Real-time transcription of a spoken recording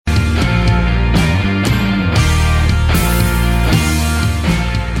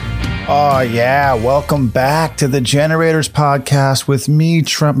Oh, yeah. Welcome back to the Generators Podcast with me,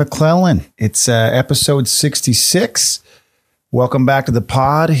 Trent McClellan. It's episode 66. Welcome back to the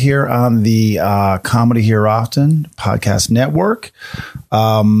pod here on the Comedy Here Often podcast network.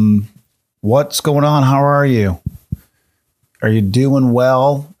 What's going on? How are you? Are you doing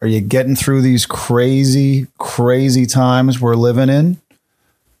well? Are you getting through these crazy, crazy times we're living in?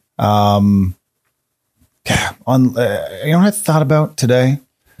 You know what I thought about today?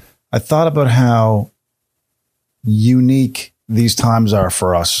 I thought about how unique these times are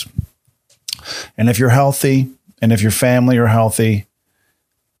for us. And if you're healthy and if your family are healthy,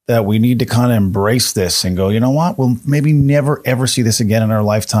 that we need to kind of embrace this and go, you know what? We'll maybe never, ever see this again in our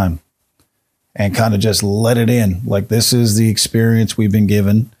lifetime. And kind of just let it in. Like, this is the experience we've been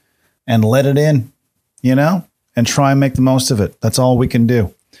given, and let it in, you know, and try and make the most of it. That's all we can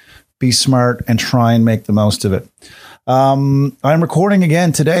do. Be smart and try and make the most of it. I'm recording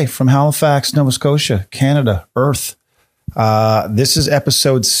again today from Halifax, Nova Scotia, Canada, Earth. This is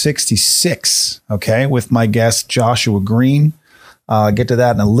episode 66, okay, with my guest, Joshua Green. I'll get to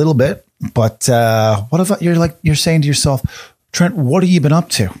that in a little bit. But what if you're saying to yourself, Trent, what have you been up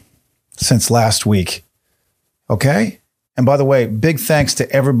to since last week? Okay. And by the way, big thanks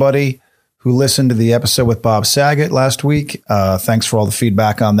to everybody who listened to the episode with Bob Saget last week. Thanks for all the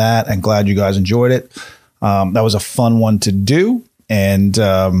feedback on that, and glad you guys enjoyed it. That was a fun one to do. And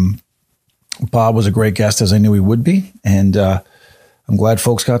Bob was a great guest, as I knew he would be. And I'm glad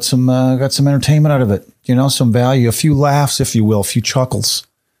folks got some entertainment out of it. You know, some value, a few laughs, if you will, a few chuckles.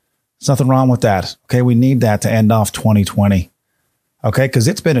 There's nothing wrong with that. Okay. We need that to end off 2020. Okay, because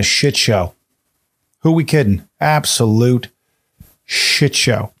it's been a shit show. Who we kidding? Absolute shit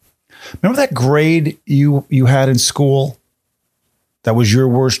show. Remember that grade you had in school? That was your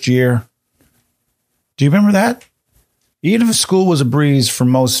worst year? Do you remember that? Even if school was a breeze for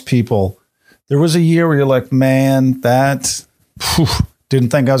most people, there was a year where you're like, man, didn't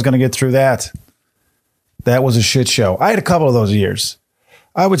think I was going to get through that. That was a shit show. I had a couple of those years.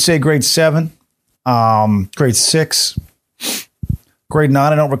 I would say grade 7, grade 6. Grade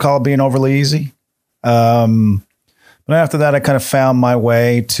 9, I don't recall it being overly easy. But after that, I kind of found my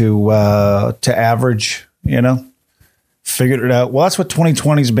way to average, you know, figured it out. Well, that's what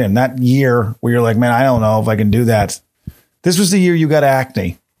 2020's been. That year where you're like, man, I don't know if I can do that. This was the year you got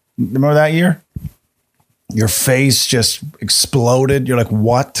acne. Remember that year? Your face just exploded. You're like,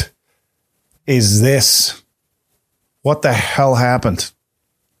 what is this? What the hell happened?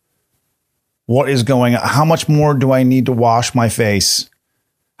 What is going on? How much more do I need to wash my face?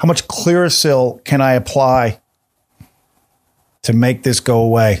 How much Clearasil can I apply to make this go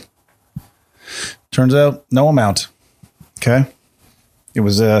away? Turns out, no amount. Okay. It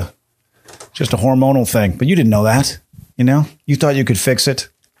was just a hormonal thing, but you didn't know that. You know, you thought you could fix it.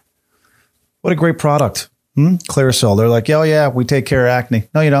 What a great product. Clearasil. They're like, oh yeah, we take care of acne.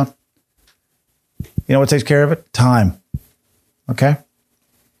 No, you don't. You know what takes care of it? Time. Okay.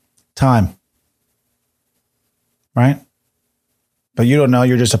 Time. Right? But you don't know.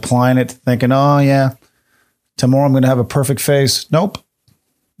 You're just applying it, thinking, oh, yeah, tomorrow I'm going to have a perfect face. Nope.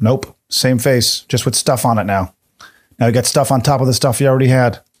 Same face, just with stuff on it now. Now you got stuff on top of the stuff you already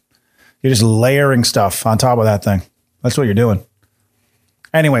had. You're just layering stuff on top of that thing. That's what you're doing.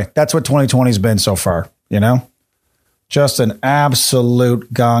 Anyway, that's what 2020's been so far, you know? Just an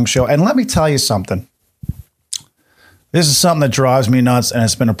absolute gong show. And let me tell you something. This is something that drives me nuts, and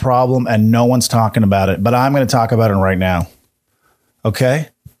it's been a problem, and no one's talking about it. But I'm going to talk about it right now. Okay?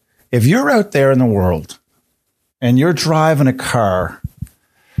 If you're out there in the world and you're driving a car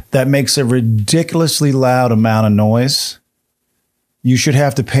that makes a ridiculously loud amount of noise, you should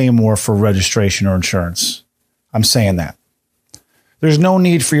have to pay more for registration or insurance. I'm saying that. There's no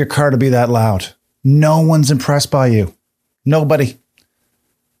need for your car to be that loud. No one's impressed by you. Nobody.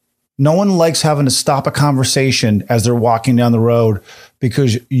 No one likes having to stop a conversation as they're walking down the road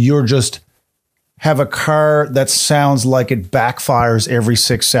because you're just have a car that sounds like it backfires every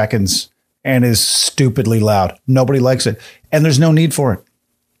 6 seconds and is stupidly loud. Nobody likes it. And there's no need for it.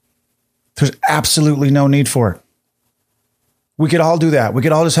 There's absolutely no need for it. We could all do that. We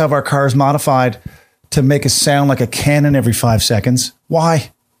could all just have our cars modified to make us sound like a cannon every 5 seconds.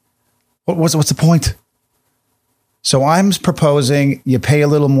 Why? What's the point? So I'm proposing you pay a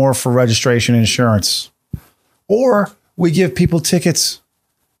little more for registration and insurance, or we give people tickets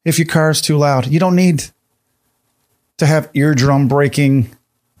if your car is too loud. You don't need to have eardrum breaking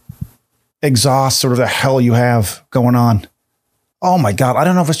exhaust or the hell you have going on. Oh my God. I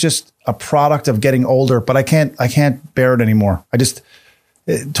don't know if it's just a product of getting older, but I can't bear it anymore.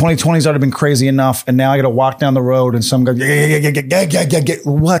 2020's already been crazy enough, and now I got to walk down the road and some guy,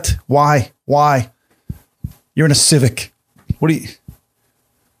 what? Why? You're in a Civic. What do you?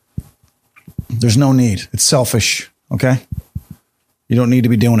 There's no need. It's selfish. Okay. You don't need to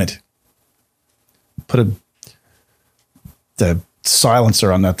be doing it. Put the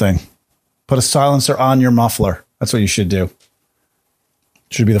silencer on that thing. Put a silencer on your muffler. That's what you should do.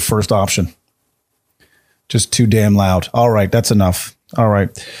 Should be the first option. Just too damn loud. All right, that's enough. All right,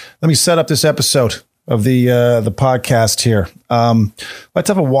 let me set up this episode of the podcast here. Let's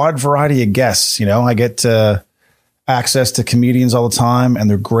have a wide variety of guests. You know, I get access to comedians all the time, and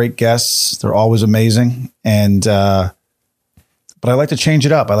they're great guests. They're always amazing, and but I like to change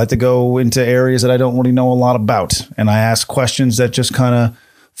it up. I like to go into areas that I don't really know a lot about, and I ask questions that just kind of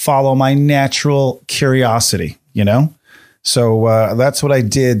follow my natural curiosity. You know. So that's what I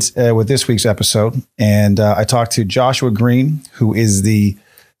did with this week's episode. And I talked to Joshua Green, who is the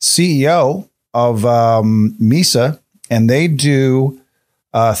CEO of Misa, and they do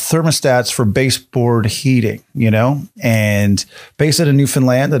thermostats for baseboard heating, you know, and based out of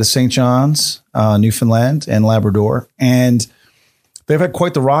Newfoundland, out of St. John's, Newfoundland and Labrador. And they've had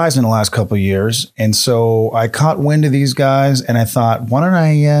quite the rise in the last couple of years. And so I caught wind of these guys, and I thought, why don't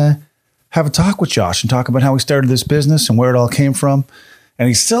I have a talk with Josh and talk about how he started this business and where it all came from. And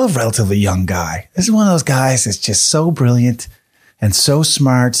he's still a relatively young guy. This is one of those guys that's just so brilliant and so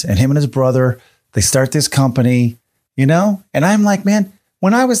smart. And him and his brother, they start this company, you know? And I'm like, man,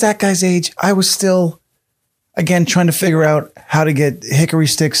 when I was that guy's age, I was still, again, trying to figure out how to get hickory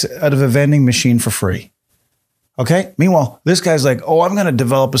sticks out of a vending machine for free. Okay? Meanwhile, this guy's like, oh, I'm going to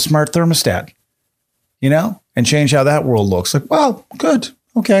develop a smart thermostat, you know, and change how that world looks. Like, well, good.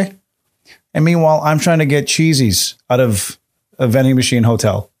 Okay. And meanwhile, I'm trying to get cheesies out of a vending machine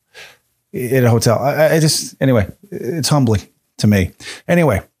hotel, in a hotel. I just, anyway, it's humbling to me.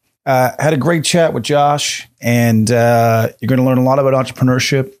 Anyway, had a great chat with Josh, and you're going to learn a lot about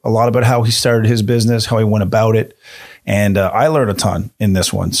entrepreneurship, a lot about how he started his business, how he went about it. And I learned a ton in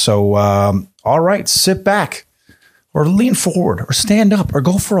this one. So, all right, sit back or lean forward or stand up or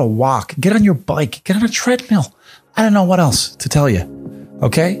go for a walk, get on your bike, get on a treadmill. I don't know what else to tell you.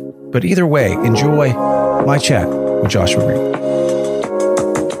 Okay. But either way, enjoy my chat with Joshua Green.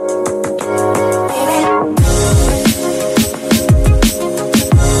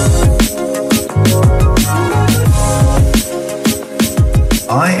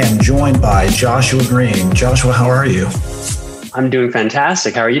 I am joined by Joshua Green. Joshua, how are you? I'm doing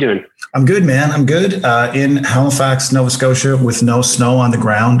fantastic. How are you doing? I'm good, man. I'm good. In Halifax, Nova Scotia, with no snow on the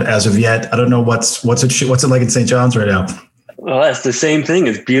ground as of yet. I don't know what's it like in St. John's right now. Well, that's the same thing.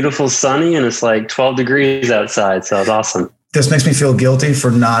 It's beautiful, sunny, and it's like 12 degrees outside. So it's awesome. This makes me feel guilty for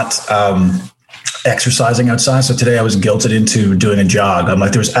not exercising outside. So today I was guilted into doing a jog. I'm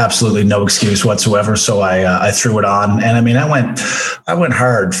like, there's absolutely no excuse whatsoever. So I threw it on, and I mean, I went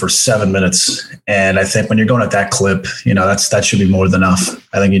hard for 7 minutes. And I think when you're going at that clip, you know, that should be more than enough.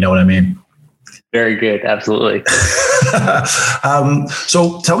 I think you know what I mean. Very good. Absolutely.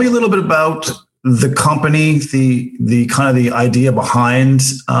 So tell me a little bit about the company, the kind of the idea behind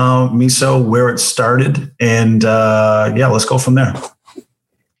Miso, where it started, and let's go from there.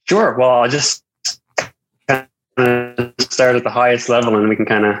 Sure. Well, I'll just kind of start at the highest level, and we can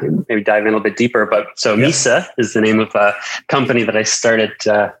kind of maybe dive in a little bit deeper. But so Misa is the name of a company that I started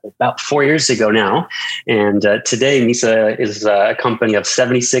about 4 years ago now. And today Misa is a company of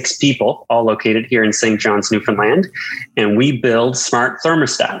 76 people, all located here in St. John's, Newfoundland. And we build smart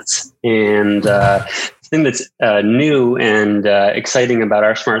thermostats. And the thing that's new and exciting about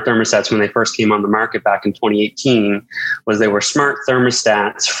our smart thermostats when they first came on the market back in 2018 was they were smart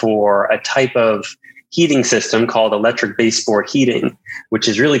thermostats for a type of heating system called electric baseboard heating, which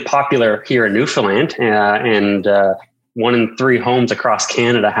is really popular here in Newfoundland. And 1 in 3 homes across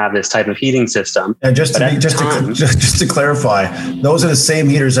Canada have this type of heating system. And just to clarify, those are the same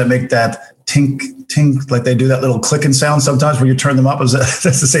heaters that make that tink, like they do that little clicking sound sometimes where you turn them up. That's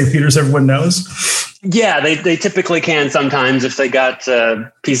the same heaters everyone knows? Yeah, they typically can sometimes if they got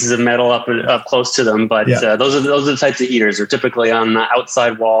pieces of metal up close to them. But those are the types of heaters. They're typically on the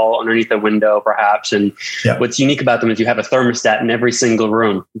outside wall, underneath a window, perhaps. And what's unique about them is you have a thermostat in every single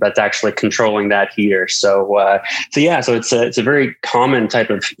room that's actually controlling that heater. So it's a very common type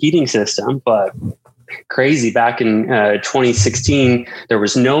of heating system, but crazy. Back in 2016, there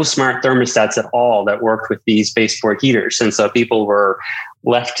was no smart thermostats at all that worked with these baseboard heaters. And so people were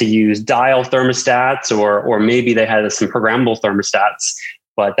left to use dial thermostats or maybe they had some programmable thermostats.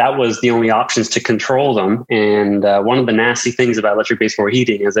 but that was the only options to control them. And one of the nasty things about electric baseboard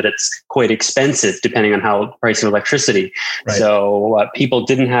heating is that it's quite expensive depending on how price of electricity. Right. So people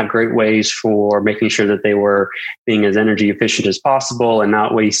didn't have great ways for making sure that they were being as energy efficient as possible and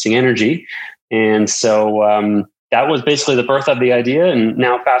not wasting energy. And so that was basically the birth of the idea. And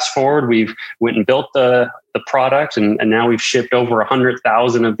now fast forward, we've went and built the product, and now we've shipped over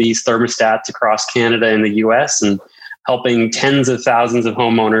 100,000 of these thermostats across Canada and the US, and helping tens of thousands of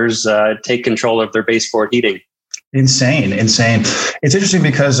homeowners take control of their baseboard heating. Insane. It's interesting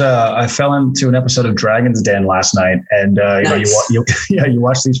because I fell into an episode of Dragon's Den last night, and nice. You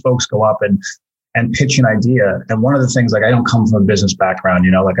watch these folks go up and pitch an idea. And one of the things, like, I don't come from a business background,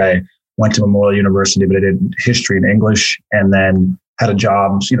 like I went to Memorial University, but I did history and English, and then had a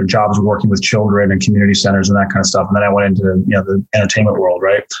jobs working with children and community centers and that kind of stuff. And then I went into the entertainment world,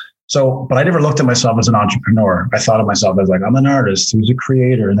 right? So, but I never looked at myself as an entrepreneur. I thought of myself as like, I'm an artist who's a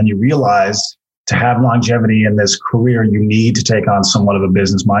creator. And then you realize to have longevity in this career, you need to take on somewhat of a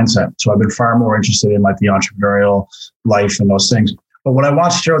business mindset. So I've been far more interested in like the entrepreneurial life and those things. But when I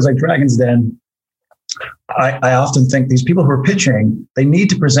watch shows like Dragon's Den, I often think these people who are pitching, they need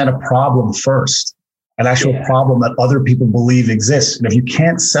to present a problem first, an actual problem that other people believe exists. And if you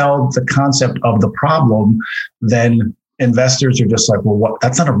can't sell the concept of the problem, then investors are just like, well,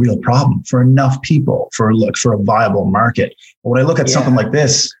 that's not a real problem for enough people for a viable market. But when I look at something like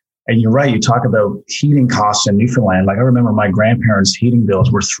this, and you're right, you talk about heating costs in Newfoundland. Like, I remember my grandparents' heating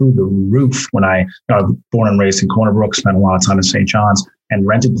bills were through the roof when I was born and raised in Corner Brook, spent a lot of time in St. John's and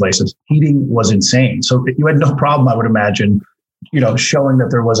rented places. Heating was insane. So you had no problem, I would imagine, showing that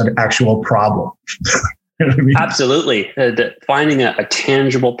there was an actual problem. You know what I mean? Absolutely. Finding a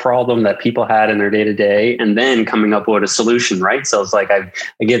tangible problem that people had in their day to day, and then coming up with a solution, right? So it's like, I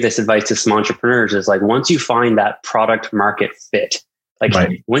give this advice to some entrepreneurs. It's like, once you find that product market fit,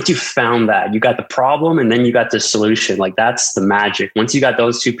 once you found that, you got the problem and then you got the solution. Like, that's the magic. Once you got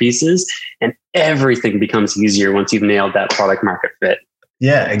those two pieces, and everything becomes easier once you've nailed that product market fit.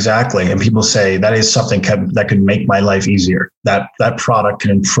 Yeah, exactly. And people say that is something that could make my life easier. That product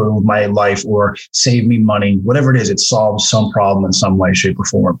can improve my life or save me money, whatever it is. It solves some problem in some way, shape, or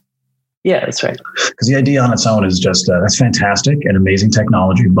form. Yeah, that's right. Because the idea on its own is just that's fantastic and amazing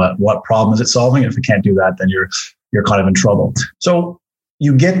technology. But what problem is it solving? If it can't do that, then you're kind of in trouble. So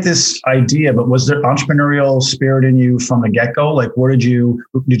you get this idea, but was there entrepreneurial spirit in you from the get-go? Like, where did you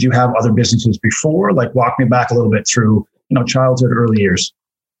have other businesses before? Like, walk me back a little bit through childhood, early years.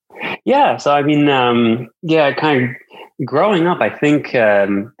 Yeah. So, I mean, kind of growing up, I think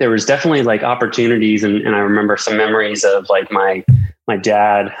there was definitely like opportunities. And I remember some memories of like my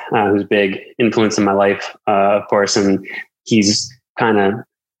dad, who's a big influence in my life, of course. And he's kind of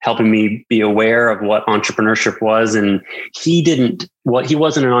helping me be aware of what entrepreneurship was. And he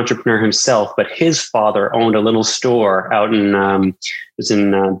wasn't an entrepreneur himself, but his father owned a little store out in, it was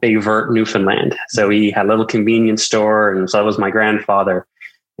in Bayvert, Newfoundland. So he had a little convenience store. And so that was my grandfather.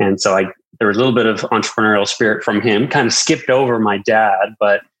 And so there was a little bit of entrepreneurial spirit from him, kind of skipped over my dad,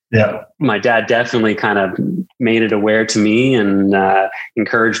 but my dad definitely kind of made it aware to me and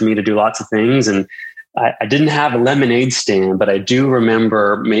encouraged me to do lots of things. And I didn't have a lemonade stand, but I do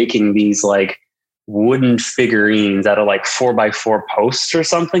remember making these like wooden figurines out of like 4x4 posts or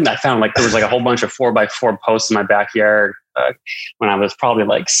something. I found like there was like a whole bunch of 4x4 posts in my backyard when I was probably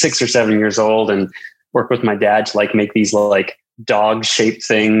like 6 or 7 years old, and worked with my dad to like make these like dog shaped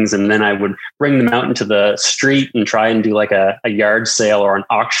things. And then I would bring them out into the street and try and do like a yard sale or an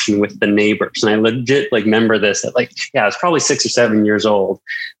auction with the neighbors. And I legit like remember this at like, I was probably 6 or 7 years old.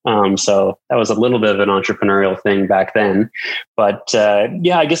 So that was a little bit of an entrepreneurial thing back then. But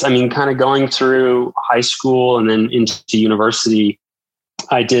I guess, I mean, kind of going through high school and then into university,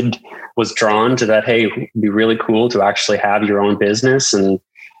 was drawn to that. Hey, it'd be really cool to actually have your own business. And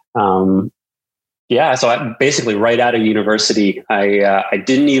so I basically right out of university, I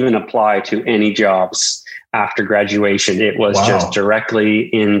didn't even apply to any jobs after graduation. It was just directly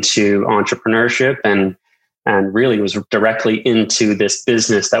into entrepreneurship and really was directly into this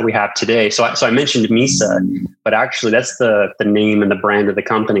business that we have today. So I mentioned Misa, but actually that's the name and the brand of the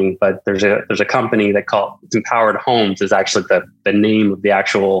company. But there's a company that called Empowered Homes is actually the name of the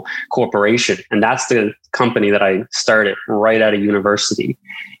actual corporation. And that's the company that I started right out of university.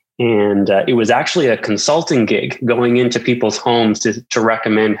 And it was actually a consulting gig going into people's homes to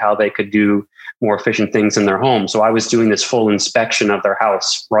recommend how they could do more efficient things in their home. So I was doing this full inspection of their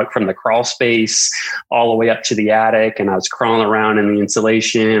house, right from the crawl space all the way up to the attic. And I was crawling around in the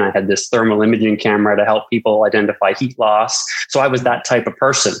insulation. I had this thermal imaging camera to help people identify heat loss. So I was that type of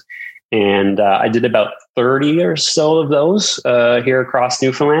person. And I did about 30 or so of those here across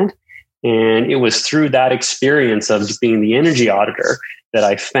Newfoundland. And it was through that experience of being the energy auditor that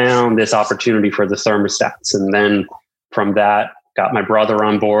I found this opportunity for the thermostats. And then from that, got my brother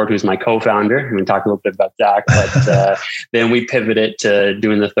on board, who's my co-founder. We can talk a little bit about that. But then we pivoted to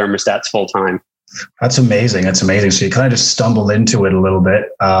doing the thermostats full time. That's amazing. That's amazing. So you kind of just stumbled into it a little bit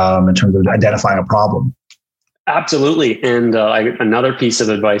in terms of identifying a problem. Absolutely. And another piece of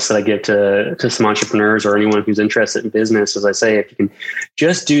advice that I give to some entrepreneurs or anyone who's interested in business is I say, if you can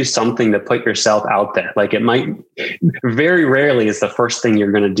just do something to put yourself out there, like it might, very rarely is the first thing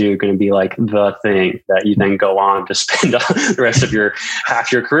you're going to do going to be like the thing that you then go on to spend the rest of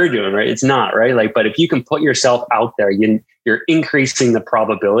half your career doing, right? It's not, right? Like, but if you can put yourself out there, you're increasing the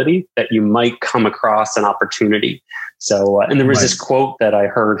probability that you might come across an opportunity. So, and there was this quote that I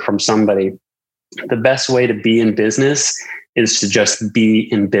heard from somebody: the best way to be in business is to just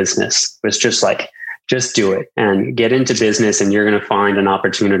be in business. It's just like, just do it and get into business, and you're going to find an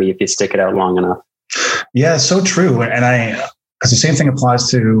opportunity if you stick it out long enough. Yeah, so true. And because the same thing applies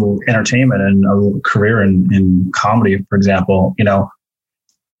to entertainment and a career in comedy, for example.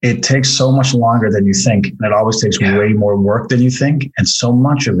 It takes so much longer than you think, and it always takes way more work than you think. And so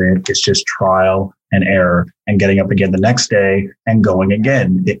much of it is just trial and error and getting up again the next day and going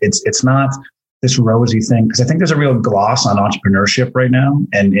again. It's not this rosy thing, because I think there's a real gloss on entrepreneurship right now.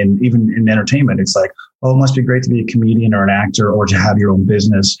 And even in entertainment, it's like, oh, it must be great to be a comedian or an actor or to have your own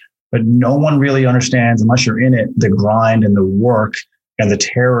business. But no one really understands, unless you're in it, the grind and the work and the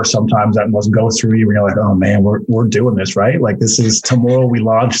terror sometimes that must go through you when you're like, oh man, we're doing this, right? Like, this is tomorrow we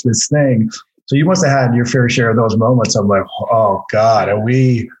launch this thing. So you must have had your fair share of those moments of like, oh God,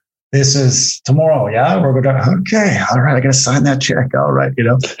 this is tomorrow. Yeah. We're going to, okay. All right. I got to sign that check. All right.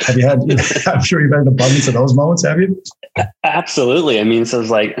 I'm sure you've had an abundance of those moments. Have you? Absolutely. I mean, so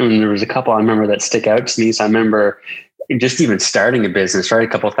it's like, there was a couple I remember that stick out to me. So I remember just even starting a business, right?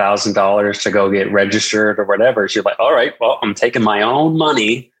 A couple $1,000s to go get registered or whatever. So you're like, all right, well, I'm taking my own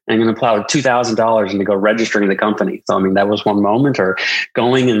money. I'm going to plow $2,000 into go registering the company. So, I mean, that was one moment. Or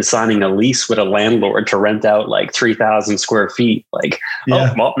going and signing a lease with a landlord to rent out like 3,000 square feet. Like,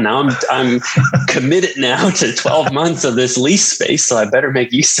 oh, well, now I'm committed now to 12 months of this lease space. So I better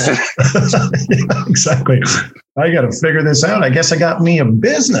make use of it. Yeah, exactly. I got to figure this out. I guess I got me a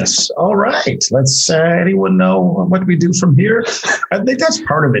business. All right. Let's anyone know what we do from here? I think that's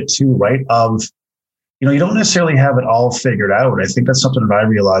part of it too, right? You don't necessarily have it all figured out. I think that's something that I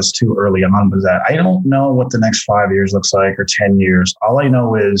realized too early on, was that I don't know what the next 5 years looks like or 10 years. All I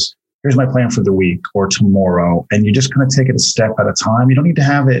know is here's my plan for the week or tomorrow. And you just kind of take it a step at a time. You don't need to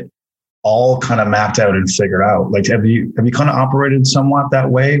have it all kind of mapped out and figured out. Like, have you kind of operated somewhat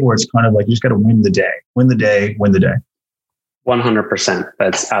that way, where it's kind of like, you just got to win the day. 100%.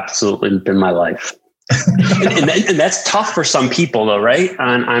 That's absolutely been my life. and that's tough for some people though, right?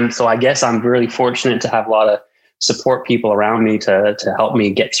 And I guess I'm really fortunate to have a lot of support people around me to help me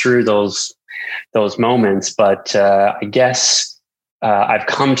get through those moments. But I guess I've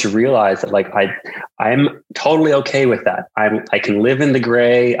come to realize that, like, I'm totally okay with that. I can live in the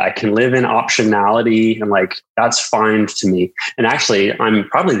gray. I can live in optionality, and like, that's fine to me. And actually, I'm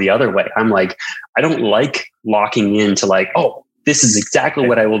probably the other way. I'm like, I don't like locking into like, oh, this is exactly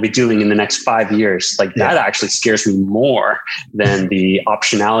what I will be doing in the next 5 years. Like, that actually scares me more than the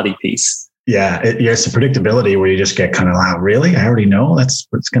optionality piece. Yeah. It's the predictability where you just get kind of, wow, really? I already know that's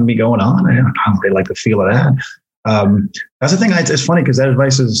what's going to be going on. I don't really like the feel of that. That's the thing. It's funny because that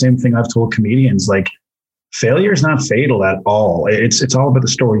advice is the same thing I've told comedians. Like, failure is not fatal at all. It's all about the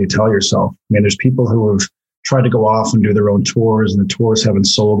story you tell yourself. I mean, there's people who have tried to go off and do their own tours, and the tours haven't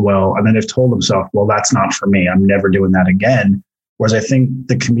sold well. And then they've told themselves, well, that's not for me. I'm never doing that again. Whereas I think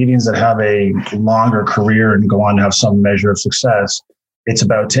the comedians that have a longer career and go on to have some measure of success, it's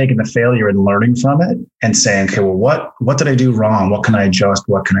about taking the failure and learning from it and saying, okay, well, what did I do wrong? What can I adjust?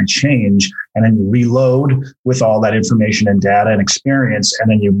 What can I change? And then you reload with all that information and data and experience, and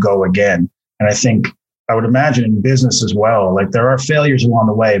then you go again. And I think, I would imagine in business as well, like, there are failures along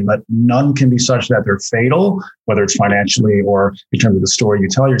the way, but none can be such that they're fatal, whether it's financially or in terms of the story you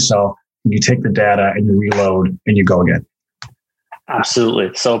tell yourself. You take the data and you reload and you go again.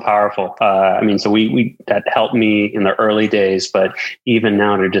 Absolutely. So powerful. So we that helped me in the early days, but even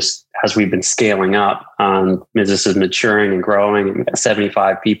now, to just, as we've been scaling up, business is maturing and growing, and we've got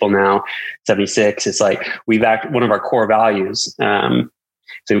 75 people now, 76. It's like, one of our core values.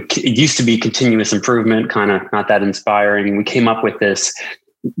 So it used to be continuous improvement, kind of not that inspiring. We came up with this,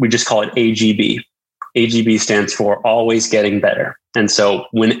 we just call it AGB. AGB stands for always getting better. And so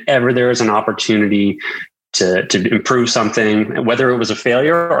whenever there is an opportunity, to improve something, whether it was a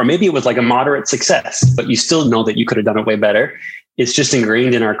failure or maybe it was like a moderate success, but you still know that you could have done it way better. It's just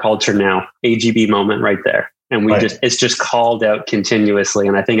ingrained in our culture now. AGB moment right there. And it's just called out continuously.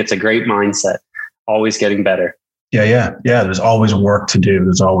 And I think it's a great mindset, always getting better. Yeah. There's always work to do.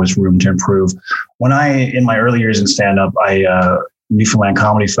 There's always room to improve. In my early years in stand-up, Newfoundland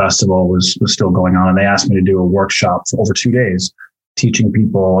Comedy Festival was still going on, and they asked me to do a workshop for over 2 days, teaching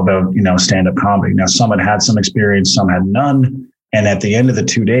people about, stand-up comedy. Now, some had some experience, some had none. And at the end of the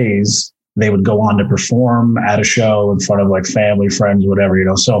 2 days, they would go on to perform at a show in front of like family, friends, whatever,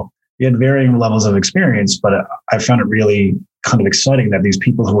 So we had varying levels of experience, but I found it really kind of exciting that these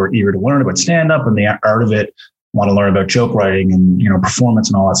people who are eager to learn about stand-up and the art of it want to learn about joke writing and, performance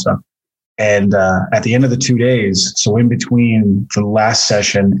and all that stuff. And at the end of the 2 days, so in between the last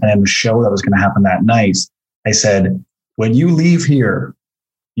session and the show that was going to happen that night, I said, when you leave here,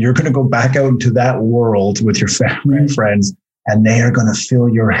 you're going to go back out into that world with your family and friends, and they are going to fill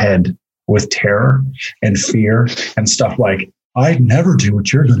your head with terror and fear and stuff like, I'd never do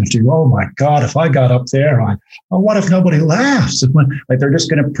what you're going to do. Oh my God, if I got up there, what if nobody laughs? Like they're just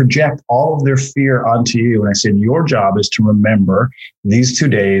going to project all of their fear onto you. And I said, your job is to remember these 2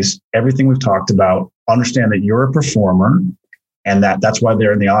 days, everything we've talked about, understand that you're a performer and that's why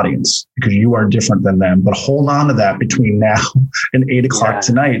they're in the audience, because you are different than them. But hold on to that between now and 8 o'clock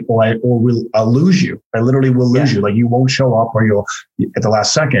tonight, or I'll lose you. I literally will lose you. Like you won't show up, or you'll at the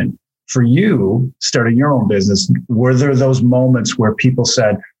last second. For you, starting your own business, were there those moments where people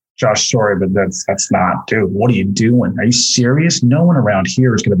said, Josh, sorry, but that's not, dude, what are you doing? Are you serious? No one around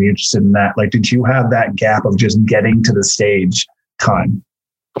here is going to be interested in that. Like, did you have that gap of just getting to the stage time?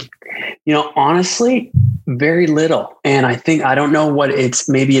 Honestly, very little. And I don't know what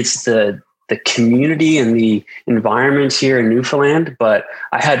maybe it's the community and the environment here in Newfoundland, but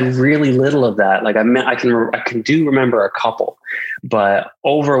I had really little of that. Like I can remember a couple, but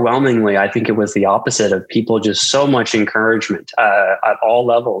overwhelmingly, I think it was the opposite of people, just so much encouragement at all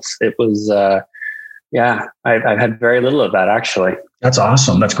levels. It was, I've had very little of that actually. That's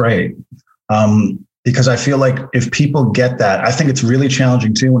awesome. That's great. Because I feel like if people get that, I think it's really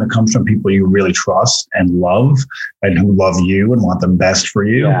challenging too when it comes from people you really trust and love and who love you and want the best for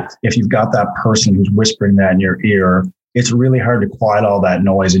you. Yeah. If you've got that person who's whispering that in your ear, it's really hard to quiet all that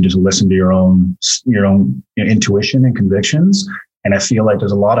noise and just listen to your own intuition and convictions. And I feel like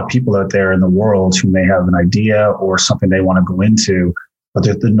there's a lot of people out there in the world who may have an idea or something they want to go into, but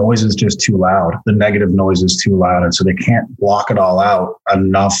the noise is just too loud. The negative noise is too loud. And so they can't block it all out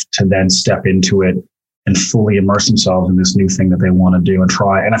enough to then step into it and fully immerse themselves in this new thing that they want to do and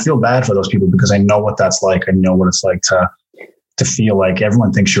try. And I feel bad for those people because I know what that's like. I know what it's like to feel like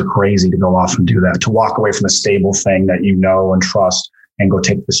everyone thinks you're crazy to go off and do that, to walk away from a stable thing that you know and trust and go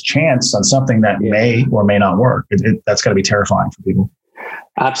take this chance on something that may or may not work. That's got to be terrifying for people.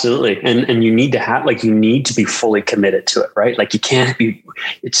 Absolutely. And you need to need to be fully committed to it, right? Like you can't be,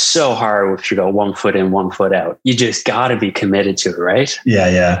 it's so hard if you go 1 foot in, 1 foot out. You just got to be committed to it, right?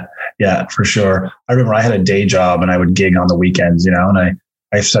 Yeah, for sure. I remember I had a day job and I would gig on the weekends, and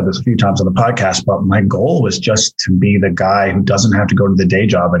I've said this a few times on the podcast, but my goal was just to be the guy who doesn't have to go to the day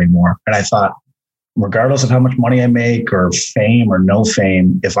job anymore. And I thought, regardless of how much money I make or fame or no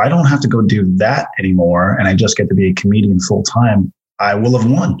fame, if I don't have to go do that anymore and I just get to be a comedian full time, I will have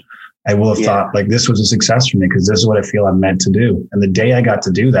won. I will have thought like this was a success for me because this is what I feel I'm meant to do. And the day I got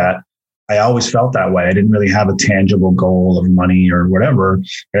to do that, I always felt that way. I didn't really have a tangible goal of money or whatever.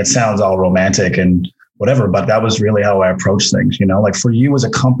 And it sounds all romantic and whatever, but that was really how I approach things. Like for you as a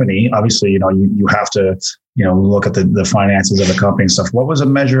company, obviously, you have to, look at the finances of the company and stuff. What was a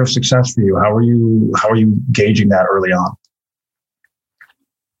measure of success for you? How are you gauging that early on?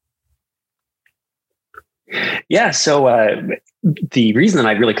 Yeah. So, the reason that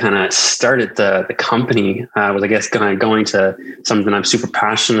I really kind of started the company was, I guess, kind of going to something I'm super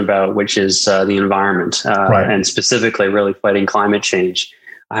passionate about, which is the environment, and specifically really fighting climate change.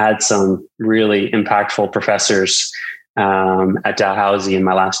 I had some really impactful professors at Dalhousie in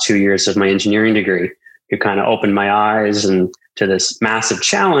my last 2 years of my engineering degree who kind of opened my eyes and to this massive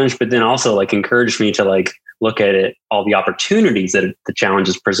challenge, but then also like encouraged me to like look at it, all the opportunities that the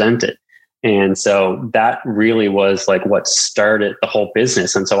challenges presented. And so that really was like what started the whole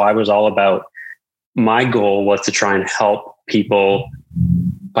business. And so I was all about, my goal was to try and help people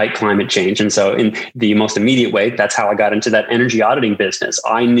fight climate change. And so in the most immediate way, that's how I got into that energy auditing business.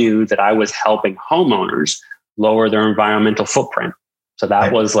 I knew that I was helping homeowners lower their environmental footprint. So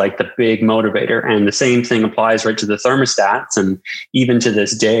that was like the big motivator. And the same thing applies right to the thermostats. And even to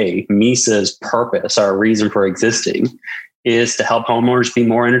this day, Misa's purpose, our reason for existing, is to help homeowners be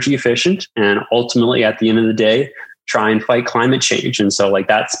more energy efficient and ultimately at the end of the day, try and fight climate change. And so like,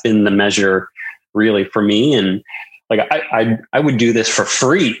 that's been the measure really for me. And like, I would do this for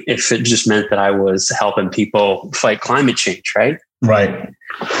free if it just meant that I was helping people fight climate change. Right.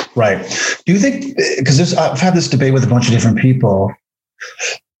 Right. Do you think, because I've had this debate with a bunch of different people,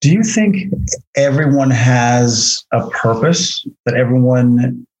 do you think everyone has a purpose, that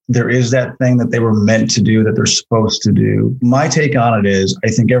there is that thing that they were meant to do, that they're supposed to do? My take on it is, I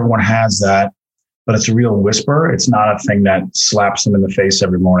think everyone has that, but it's a real whisper. It's not a thing that slaps them in the face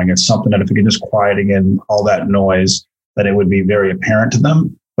every morning. It's something that if we can just quieting in all that noise, that it would be very apparent to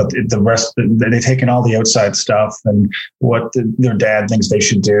them. But the rest, they take in all the outside stuff and what their dad thinks they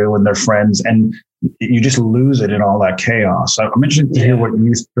should do and their friends, and you just lose it in all that chaos. So I'm interested to hear what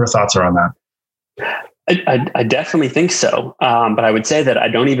your thoughts are on that. I definitely think so. But I would say that I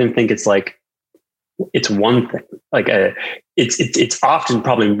don't even think it's like, it's one thing. Like it's often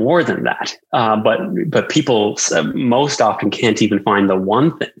probably more than that. But people most often can't even find the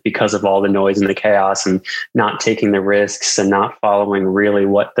one thing because of all the noise and the chaos and not taking the risks and not following really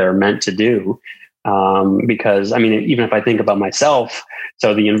what they're meant to do. Because I mean, even if I think about myself,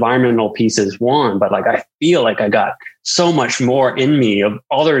 so the environmental piece is one, but like, I feel like I got so much more in me of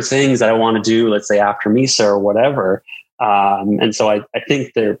other things that I want to do, let's say after Misa or whatever. And so I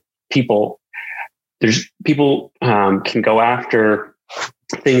think people can go after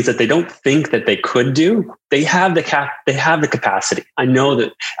things that they don't think that they could do. They have the capacity.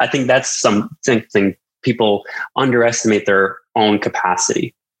 I think that's something people underestimate their own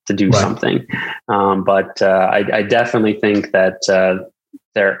capacity to do something. But I definitely think that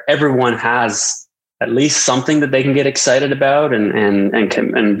everyone has at least something that they can get excited about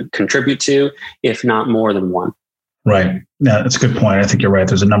and contribute to, if not more than one. Right. Yeah, that's a good point. I think you're right.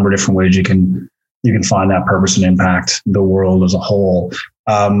 There's a number of different ways you can find that purpose and impact the world as a whole.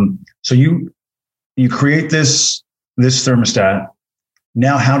 So you create this thermostat.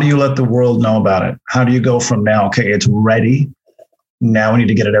 Now, how do you let the world know about it? How do you go from now, okay, it's ready, now we need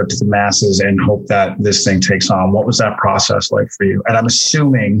to get it out to the masses and hope that this thing takes on? What was that process like for you? And I'm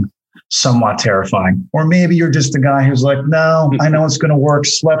assuming somewhat terrifying. Or maybe you're just the guy who's like, no, I know it's going to work.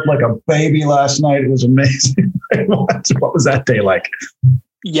 Slept like a baby last night. It was amazing. What was that day like?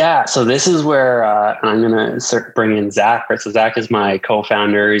 Yeah. So this is where I'm going to bring in Zach. So Zach is my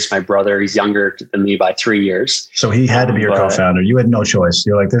co-founder. He's my brother. He's younger than me by 3 years. So he had to be your co-founder. You had no choice.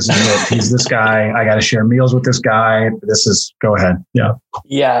 You're like, this is it. He's this guy. I got to share meals with this guy. Go ahead. Yeah.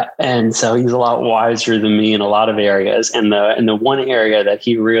 Yeah. And so he's a lot wiser than me in a lot of areas. And the one area that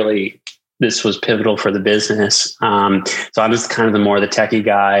this was pivotal for the business. So I was kind of the techie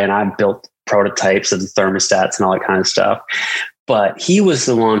guy, and I built prototypes of the thermostats and all that kind of stuff. But he was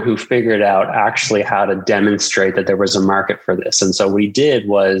the one who figured out actually how to demonstrate that there was a market for this. And so what he did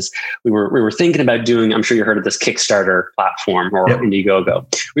was we were thinking about doing, I'm sure you heard of this Kickstarter platform or Indiegogo.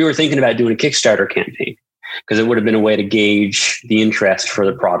 We were thinking about doing a Kickstarter campaign because it would have been a way to gauge the interest for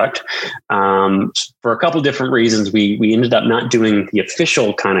the product. For a couple of different reasons, we ended up not doing the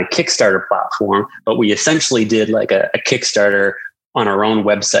official kind of Kickstarter platform, but we essentially did like a Kickstarter on our own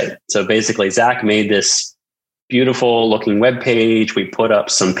website. So basically, Zach made this beautiful looking web page. We put up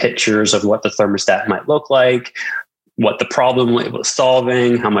some pictures of what the thermostat might look like, what the problem it was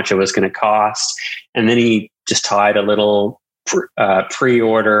solving, how much it was going to cost. And then he just tied a little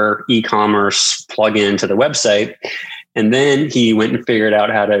pre-order e-commerce plugin to the website. And then he went and figured out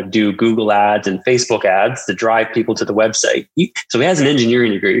how to do Google ads and Facebook ads to drive people to the website. So he has an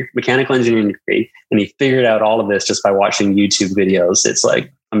engineering degree, mechanical engineering degree, and he figured out all of this just by watching YouTube videos. It's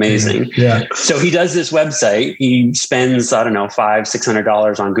like amazing. Yeah. So he does this website. He spends, I don't know,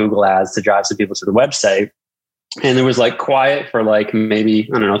 $500-$600 on Google ads to drive some people to the website. And it was like quiet for like maybe,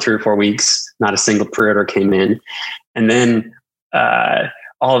 I don't know, 3 or 4 weeks. Not a single pre-order came in. And then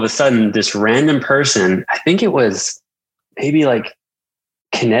all of a sudden, this random person, I think it was maybe like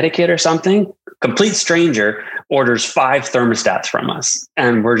Connecticut or something, complete stranger, orders 5 thermostats from us.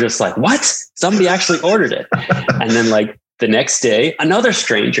 And we're just like, what? Somebody actually ordered it. And then like the next day, another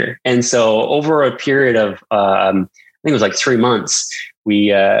stranger. And so over a period of, I think it was like 3 months, we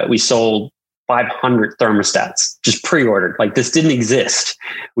sold 500 thermostats, just pre-ordered. Like this didn't exist.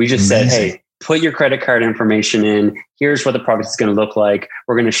 We just said, hey, put your credit card information in. Here's what the product is going to look like.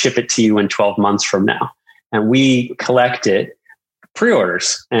 We're going to ship it to you in 12 months from now. And we collected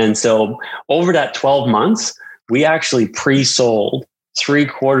pre-orders. And so over that 12 months, we actually pre-sold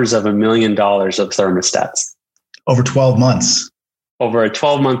 $750,000 of thermostats. Over 12 months. over a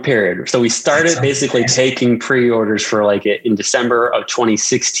 12-month period. So we started basically taking pre-orders for like it in December of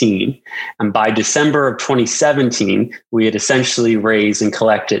 2016. And by December of 2017, we had essentially raised and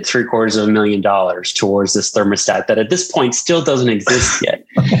collected $750,000 towards this thermostat that at this point still doesn't exist yet.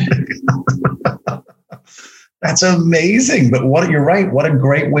 That's amazing. But you're right. What a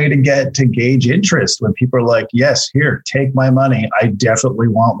great way to gauge interest when people are like, yes, here, take my money. I definitely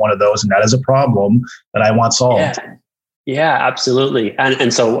want one of those. And that is a problem that I want solved. Yeah, absolutely.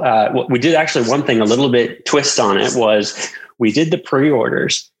 And so we did actually one thing, a little bit twist on it was we did the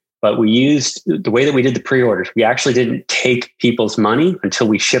pre-orders, but we used the way that we did the pre-orders. We actually didn't take people's money until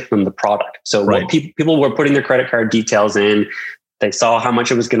we shipped them the product. So people were putting their credit card details in. They saw how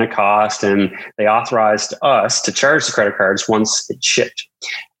much it was going to cost, and they authorized us to charge the credit cards once it shipped.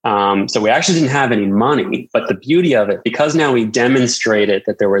 So we actually didn't have any money, but the beauty of it, because now we demonstrated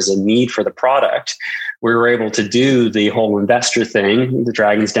that there was a need for the product, we were able to do the whole investor thing, the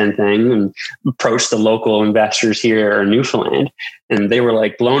Dragon's Den thing, and approach the local investors here in Newfoundland. And they were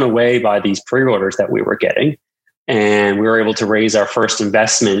like blown away by these pre-orders that we were getting. And we were able to raise our first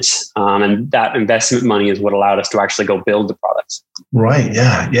investment. And that investment money is what allowed us to actually go build the products. Right.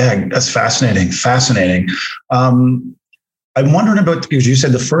 Yeah. That's fascinating. I'm wondering about, because you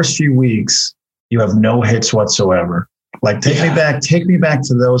said the first few weeks you have no hits whatsoever. Like take me back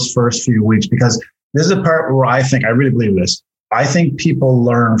to those first few weeks, because this is a part where I really believe this. I think people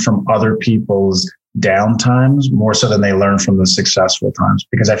learn from other people's downtimes more so than they learn from the successful times,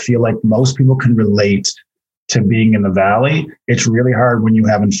 because I feel like most people can relate to being in the valley. It's really hard when you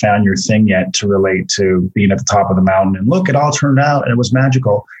haven't found your thing yet to relate to being at the top of the mountain and look, it all turned out and it was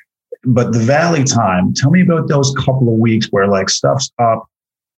magical. But the valley time, tell me about those couple of weeks where like stuff's up.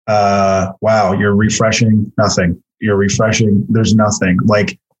 Wow, you're refreshing, nothing. You're refreshing, there's nothing.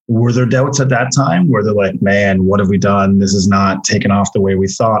 Like, were there doubts at that time where they're like, man, what have we done? This is not taking off the way we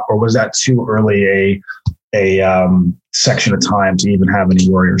thought. Or was that too early a section of time to even have any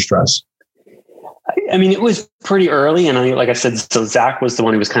worry or stress? I mean, it was pretty early. And like I said, so Zach was the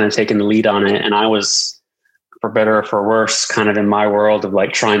one who was kind of taking the lead on it. And I was, for better or for worse, kind of in my world of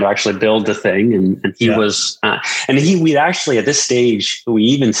like trying to actually build the thing. And he was, we'd actually at this stage, we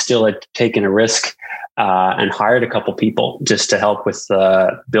even still had taken a risk and hired a couple people just to help with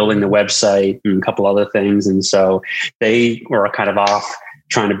building the website and a couple other things. And so they were kind of off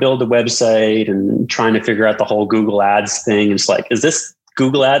trying to build the website and trying to figure out the whole Google Ads thing. It's like, is this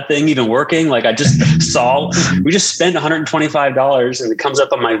Google ad thing even working? Like I just saw, we just spent $125 and it comes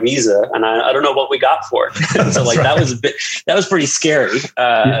up on my Visa and I don't know what we got for it. So like that was pretty scary.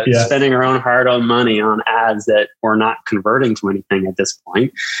 Spending our own hard-earned money on ads that were not converting to anything at this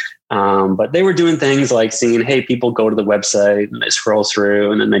point. But they were doing things like seeing, hey, people go to the website and they scroll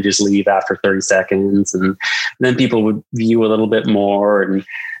through and then they just leave after 30 seconds. And then people would view a little bit more. And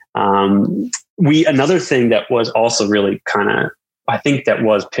another thing that was also really kind of, I think that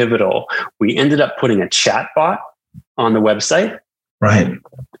was pivotal. We ended up putting a chat bot on the website. Right.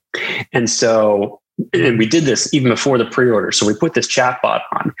 And we did this even before the pre-order. So we put this chat bot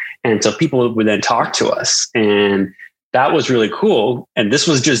on. And so people would then talk to us. And that was really cool. And this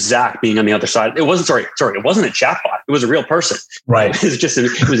was just Zach being on the other side. It wasn't, it wasn't a chatbot. It was a real person. Right.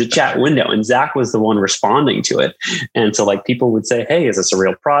 It was a chat window and Zach was the one responding to it. And so like people would say, hey, is this a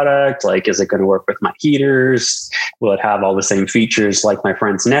real product? Like, is it going to work with my heaters? Will it have all the same features like my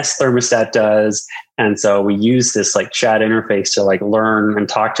friend's Nest thermostat does? And so we used this like chat interface to like learn and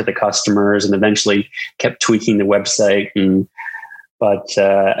talk to the customers and eventually kept tweaking the website. But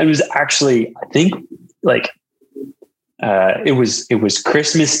it was actually, I think like, it was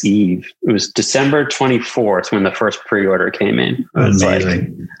Christmas Eve. It was December 24th when the first pre-order came in. Amazing.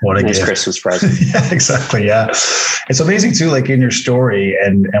 Like, what a nice Christmas present. Yeah, exactly. Yeah. It's amazing too, like in your story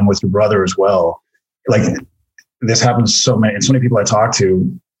and with your brother as well. Like this happens so many people I talk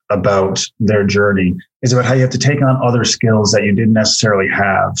to about their journey is about how you have to take on other skills that you didn't necessarily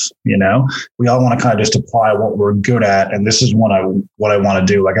have. You know, we all want to kind of just apply what we're good at. And this is what I want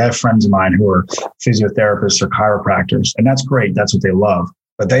to do. Like I have friends of mine who are physiotherapists or chiropractors, and that's great. That's what they love.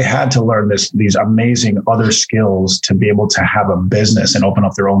 But they had to learn these amazing other skills to be able to have a business and open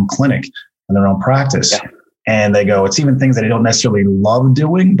up their own clinic and their own practice. Yeah. And they go, it's even things that they don't necessarily love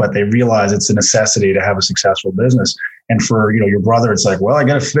doing, but they realize it's a necessity to have a successful business. And for, your brother, it's like, well, I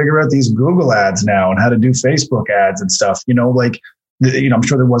got to figure out these Google ads now and how to do Facebook ads and stuff, I'm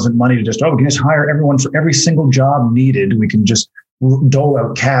sure there wasn't money to just, we can just hire everyone for every single job needed. We can just dole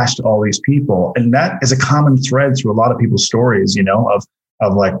out cash to all these people. And that is a common thread through a lot of people's stories,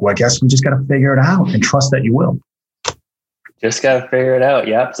 of like, well, I guess we just got to figure it out and trust that you will. Just got to figure it out.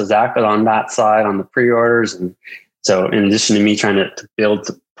 Yep. So Zach was on that side on the pre-orders and So in addition to me trying to build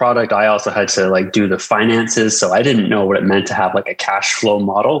the product, I also had to like do the finances. So I didn't know what it meant to have like a cash flow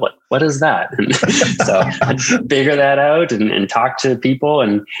model. Like, what is that? And so I'd figure that out and talk to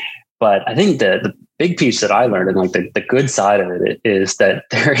people. But I think the big piece that I learned, and like the good side of it, is that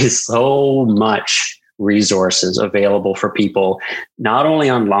there is so much resources available for people, not only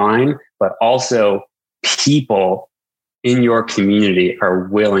online, but also people in your community are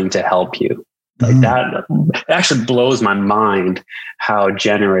willing to help you. Like that actually blows my mind how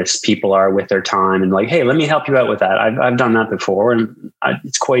generous people are with their time and like, hey, let me help you out with that. I've done that before, and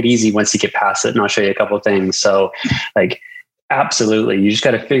it's quite easy once you get past it, and I'll show you a couple of things. So like, absolutely. You just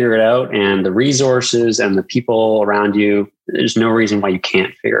got to figure it out, and the resources and the people around you, there's no reason why you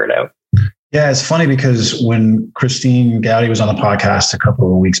can't figure it out. Yeah, it's funny because when Christine Gowdy was on the podcast a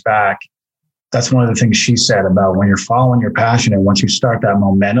couple of weeks back, that's one of the things she said about when you're following your passion, and once you start that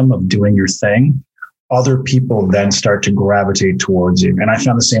momentum of doing your thing, other people then start to gravitate towards you. And I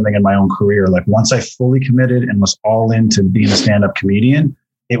found the same thing in my own career. Like once I fully committed and was all into being a stand-up comedian,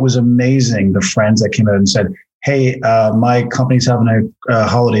 it was amazing. The friends that came out and said, hey, my company's having a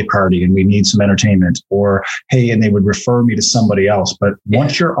holiday party and we need some entertainment, or hey, and they would refer me to somebody else. But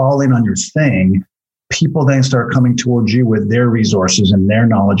once you're all in on your thing, people then start coming towards you with their resources and their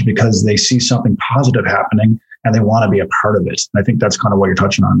knowledge because they see something positive happening and they want to be a part of it. And I think that's kind of what you're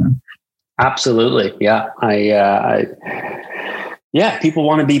touching on there. Absolutely. Yeah. People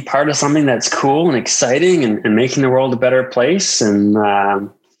want to be part of something that's cool and exciting and making the world a better place. And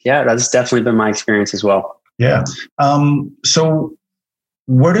that's definitely been my experience as well. Yeah. So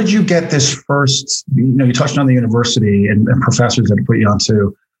where did you get this first, you touched on the university and professors that put you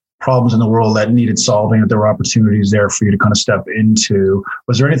onto problems in the world that needed solving, that there were opportunities there for you to kind of step into.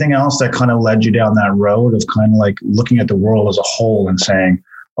 Was there anything else that kind of led you down that road of kind of like looking at the world as a whole and saying,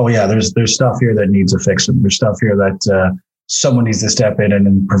 oh yeah, there's stuff here that needs a fix, and there's stuff here that someone needs to step in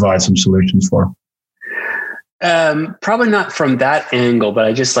and provide some solutions for? Probably not from that angle, but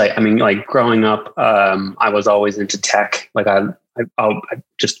I just growing up, I was always into tech. Like I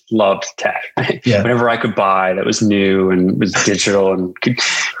just loved tech. Yeah. Whenever I could buy that was new and was digital and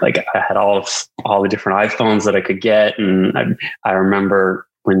I had all the different iPhones that I could get. And I remember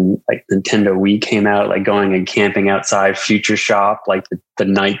when like Nintendo Wii came out, like going and camping outside Future Shop, like the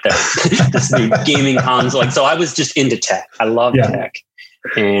night that this new gaming console. So I was just into tech. I loved tech.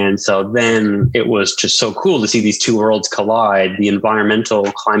 And so then it was just so cool to see these two worlds collide, the environmental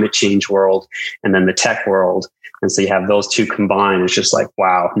climate change world and then the tech world. And so you have those two combined. It's just like,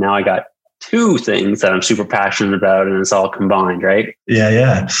 wow, now I got two things that I'm super passionate about and it's all combined, right? Yeah.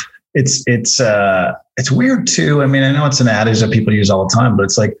 Yeah. It's weird too. I mean, I know it's an adage that people use all the time, but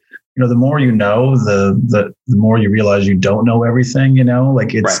it's like, the more you know, the more you realize you don't know everything,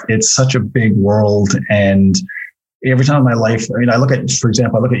 it's such a big world. And every time in my life, I look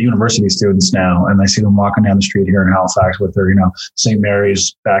at university students now and I see them walking down the street here in Halifax with their, St.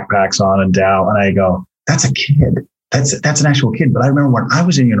 Mary's backpacks on and down. And I go, that's a kid. That's an actual kid. But I remember when I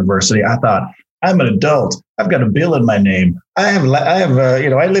was in university, I thought, I'm an adult. I've got a bill in my name. I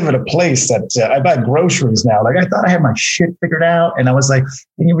live in a place that I buy groceries now. Like I thought I had my shit figured out. And I was like,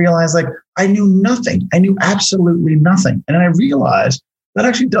 and you realize like, I knew nothing. I knew absolutely nothing. And then I realized that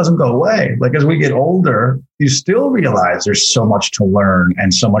actually doesn't go away. Like as we get older, you still realize there's so much to learn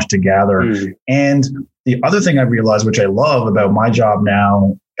and so much to gather. Mm. And the other thing I realized, which I love about my job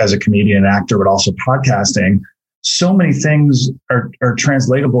now as a comedian and actor, but also podcasting, so many things are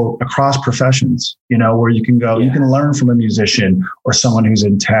translatable across professions, where you can go, you can learn from a musician or someone who's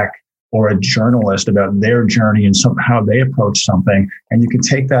in tech or a journalist about their journey and how they approach something. And you can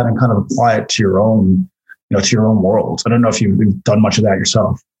take that and kind of apply it to your own, to your own world. I don't know if you've done much of that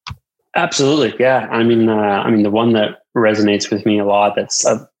yourself. Absolutely. Yeah. I mean, the one that resonates with me a lot that's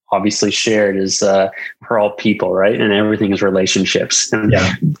obviously shared is we're all people, right? And everything is relationships. And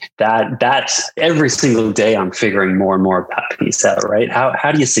that's every single day I'm figuring more and more about that piece out, right?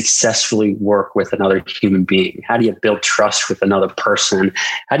 How do you successfully work with another human being? How do you build trust with another person?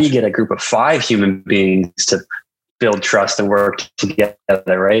 How do you get a group of 5 human beings to build trust and work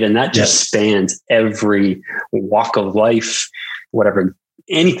together, right? And that just spans every walk of life, whatever,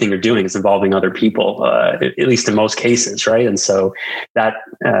 anything you're doing is involving other people, at least in most cases, right? And so that,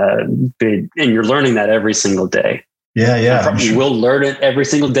 and you're learning that every single day. Yeah. You will learn it every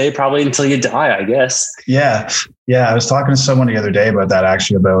single day, probably until you die, I guess. Yeah. I was talking to someone the other day about that,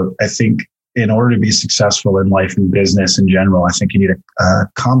 actually, about, I think in order to be successful in life and business in general, I think you need a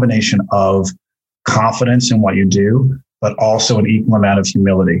combination of confidence in what you do, but also an equal amount of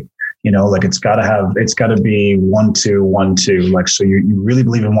humility. Like it's got to be 1, 2, 1, 2. Like, so you really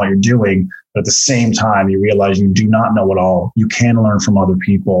believe in what you're doing, but at the same time, you realize you do not know it all. You can learn from other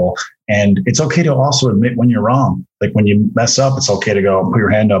people. And it's okay to also admit when you're wrong. Like when you mess up, it's okay to go put your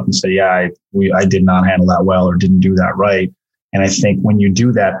hand up and say, yeah, I did not handle that well or didn't do that right. And I think when you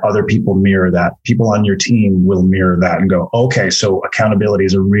do that, other people mirror that. People on your team will mirror that and go, okay, so accountability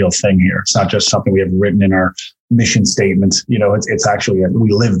is a real thing here. It's not just something we have written in our mission statements. It's actually,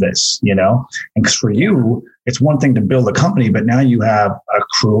 we live this, and for you, it's one thing to build a company, but now you have a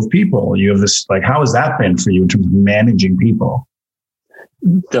crew of people. You have this, like, how has that been for you in terms of managing people?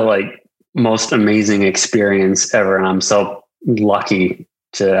 The most amazing experience ever. And I'm so lucky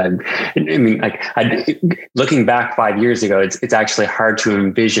looking back 5 years ago, it's actually hard to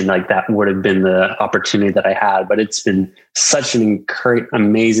envision like that would have been the opportunity that I had, but it's been such an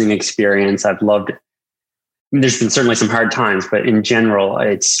amazing experience. I've loved it. There's been certainly some hard times, but in general,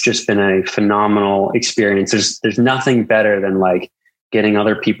 it's just been a phenomenal experience. There's nothing better than like getting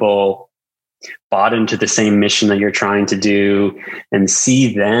other people bought into the same mission that you're trying to do and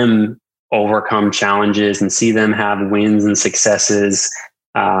see them overcome challenges and see them have wins and successes.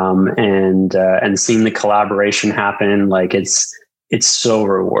 And seeing the collaboration happen, like it's so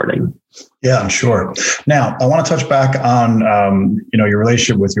rewarding. Yeah, I'm sure. Now, I want to touch back on, your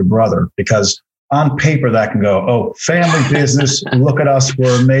relationship with your brother, because on paper that can go, oh, family business. Look at us.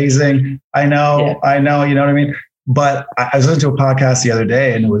 We're amazing. I know. You know what I mean? But I was listening to a podcast the other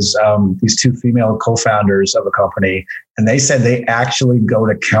day, and it was these two female co-founders of a company, and they said they actually go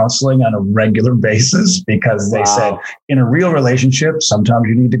to counseling on a regular basis because they said in a real relationship, sometimes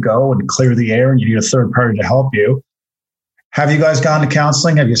you need to go and clear the air and you need a third party to help you. Have you guys gone to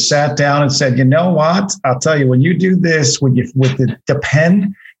counseling? Have you sat down and said, you know what? I'll tell you, when you do this, with the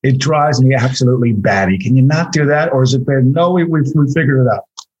pen, it drives me absolutely batty. Can you not do that? Or is it been, no, we figured it out?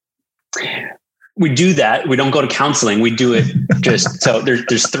 We do that. We don't go to counseling. We do it just so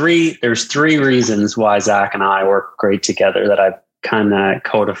there's three reasons why Zach and I work great together that I've kind of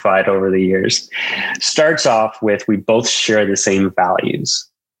codified over the years. Starts off with, we both share the same values.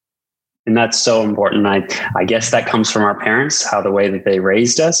 And that's so important. I guess that comes from our parents, how the way that they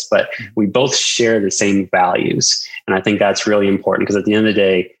raised us, but we both share the same values. And I think that's really important because at the end of the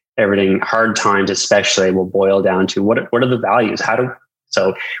day, everything, hard times especially, will boil down to what are the values?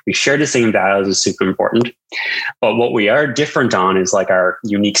 So we share the same values is super important. But what we are different on is like our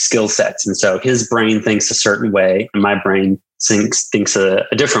unique skill sets. And so his brain thinks a certain way and my brain thinks a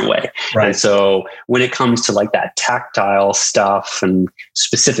different way. Right. And so when it comes to like that tactile stuff and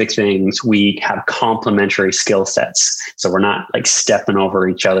specific things, we have complementary skill sets. So we're not like stepping over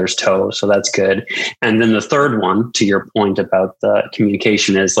each other's toes. So that's good. And then the third one, to your point about the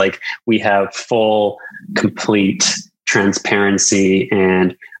communication, is like we have full, complete transparency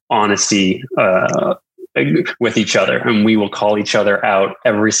and honesty with each other. And we will call each other out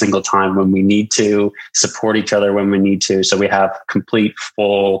every single time when we need to, support each other when we need to. So we have complete,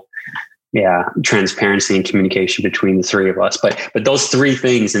 full, transparency and communication between the three of us. But those three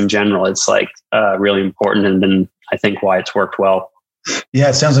things in general, it's like really important. And then I think why it's worked well. Yeah,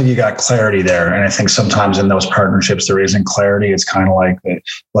 it sounds like you got clarity there. And I think sometimes in those partnerships, there isn't clarity. It's kind of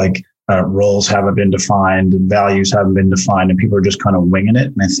like roles haven't been defined and values haven't been defined and people are just kind of winging it.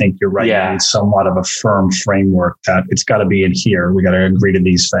 And I think you're right. You need somewhat of a firm framework that it's got to be in here. We got to agree to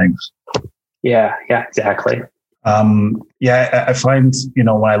these things. Yeah, exactly. I find,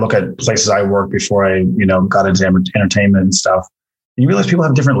 when I look at places I worked before I, got into entertainment and stuff, you realize people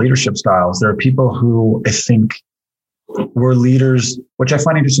have different leadership styles. There are people who I think were leaders, which I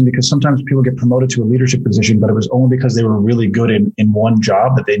find interesting because sometimes people get promoted to a leadership position, but it was only because they were really good in one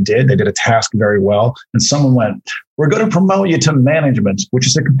job that they did. They did a task very well. And someone went, we're going to promote you to management, which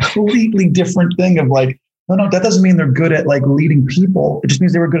is a completely different thing of like, no, that doesn't mean they're good at like leading people. It just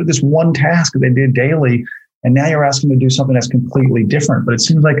means they were good at this one task that they did daily. And now you're asking them to do something that's completely different. But it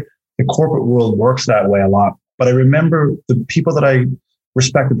seems like the corporate world works that way a lot. But I remember the people that I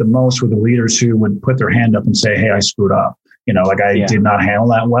respected the most were the leaders who would put their hand up and say, hey, I screwed up. I did not handle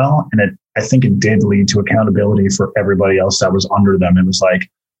that well. And I think it did lead to accountability for everybody else that was under them. It was like,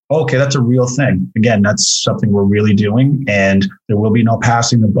 okay, that's a real thing. Again, that's something we're really doing. And there will be no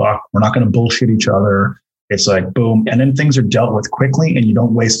passing the buck. We're not going to bullshit each other. It's like, boom. And then things are dealt with quickly and you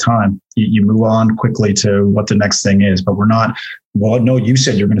don't waste time. You move on quickly to what the next thing is. But we're not, well, no, you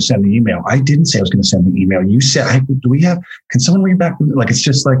said you're going to send the email. I didn't say I was going to send the email. You said, can someone read back? Like, it's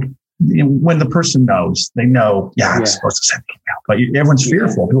just like when the person knows, they know, I'm supposed to send the email. But everyone's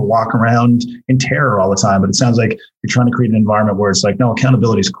fearful. People walk around in terror all the time. But it sounds like you're trying to create an environment where it's like, no,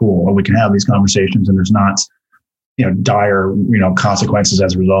 accountability is cool. Or we can have these conversations and there's not, dire, consequences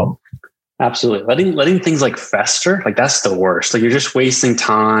as a result. Absolutely. Letting things like fester, like that's the worst. Like you're just wasting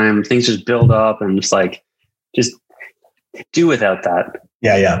time. Things just build up and just do without that.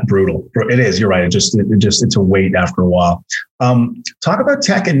 Yeah. Brutal. It is. You're right. It's a weight after a while. Talk about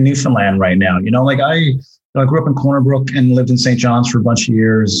tech in Newfoundland right now. I grew up in Corner Brook and lived in St. John's for a bunch of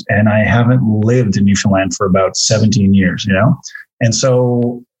years, and I haven't lived in Newfoundland for about 17 years, And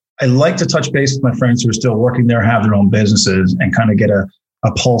so I like to touch base with my friends who are still working there, have their own businesses, and kind of get a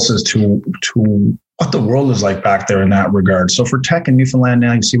pulse as to what the world is like back there in that regard. So for tech in Newfoundland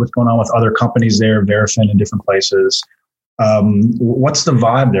now, you see what's going on with other companies there, Verafin in different places. What's the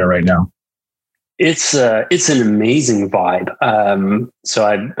vibe there right now? It's an amazing vibe. So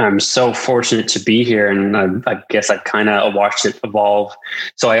I'm so fortunate to be here, and I guess I've kind of watched it evolve.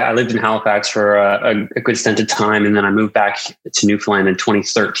 So I lived in Halifax for a good stint of time, and then I moved back to Newfoundland in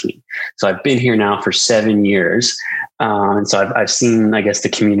 2013. So I've been here now for 7 years, and so I've seen, I guess, the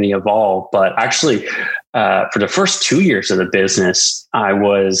community evolve. But actually, for the first 2 years of the business, I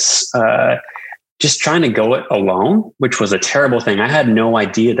was just trying to go it alone, which was a terrible thing. I had no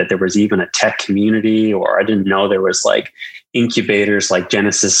idea that there was even a tech community, or I didn't know there was like incubators like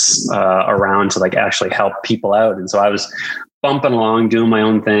Genesis around to like actually help people out. And so I was bumping along, doing my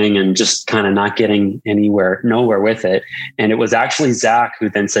own thing and just kind of not getting nowhere with it. And it was actually Zach who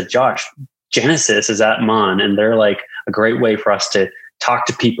then said, Josh, Genesis is at Mon, and they're like a great way for us to talk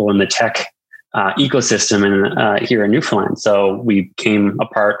to people in the tech ecosystem and here in Newfoundland. So we became a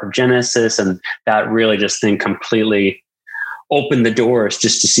part of Genesis, and that really just completely opened the doors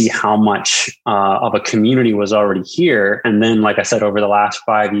just to see how much of a community was already here. And then, like I said, over the last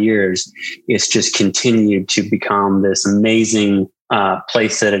 5 years, it's just continued to become this amazing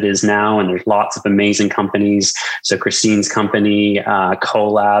place that it is now. And there's lots of amazing companies. So Christine's company,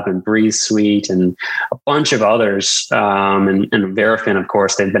 Colab and Breathe Suite, and a bunch of others. And Verafin, of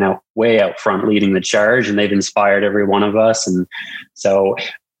course, they've been way out front leading the charge, and they've inspired every one of us. And so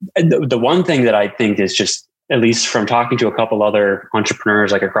the one thing that I think is just, at least from talking to a couple other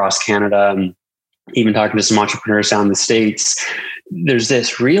entrepreneurs like across Canada, and even talking to some entrepreneurs down in the States, there's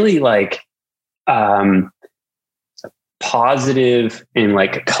this really like, positive and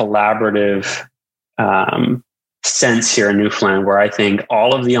like collaborative sense here in Newfoundland, where I think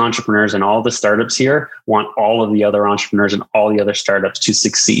all of the entrepreneurs and all the startups here want all of the other entrepreneurs and all the other startups to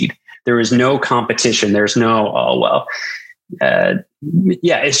succeed. There is no competition. There's no,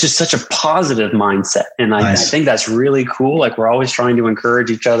 it's just such a positive mindset. And nice. I think that's really cool. Like we're always trying to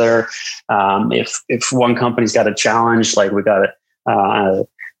encourage each other. If one company's got a challenge, like we got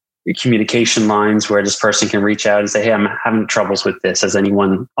communication lines where this person can reach out and say, hey, I'm having troubles with this. Has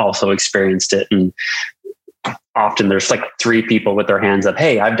anyone also experienced it? And often there's like 3 people with their hands up.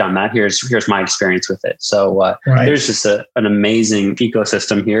 Hey, I've done that. Here's my experience with it. So There's just an amazing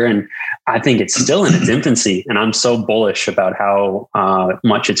ecosystem here. And I think it's still in its infancy. And I'm so bullish about how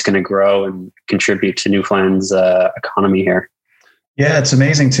much it's going to grow and contribute to Newfoundland's economy here. Yeah, it's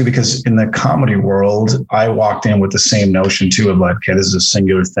amazing too, because in the comedy world, I walked in with the same notion too of like, okay, this is a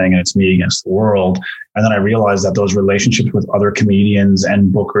singular thing and it's me against the world. And then I realized that those relationships with other comedians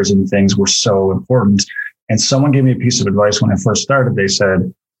and bookers and things were so important. And someone gave me a piece of advice when I first started. They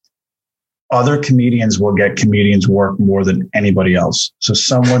said, other comedians will get comedians work more than anybody else. So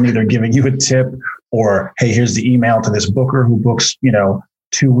someone either giving you a tip or, hey, here's the email to this booker who books,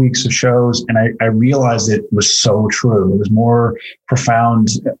 2 weeks of shows. And I realized it was so true. It was more profound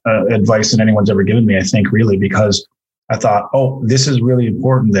advice than anyone's ever given me, I think, really, because I thought, oh, this is really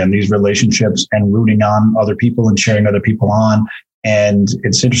important then, these relationships and rooting on other people and cheering other people on. And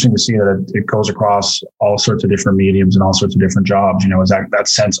it's interesting to see that it goes across all sorts of different mediums and all sorts of different jobs, is that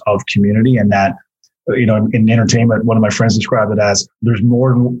sense of community. And that, in entertainment, one of my friends described it as there's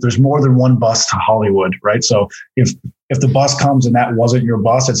more than one bus to Hollywood, right? So if the bus comes and that wasn't your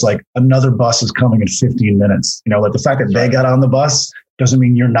bus, it's like another bus is coming in 15 minutes. Like the fact that they got on the bus doesn't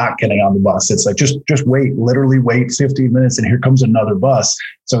mean you're not getting on the bus. It's like, just wait, literally wait 15 minutes and here comes another bus.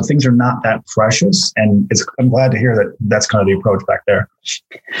 So things are not that precious. And I'm glad to hear that that's kind of the approach back there.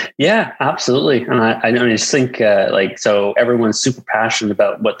 Yeah, absolutely. And I just think so everyone's super passionate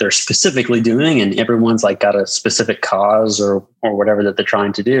about what they're specifically doing, and everyone's like got a specific cause or whatever that they're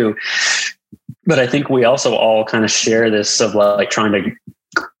trying to do. But I think we also all kind of share this of like trying to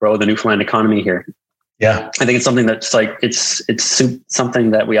grow the Newfoundland economy here. Yeah, I think it's something that's like it's something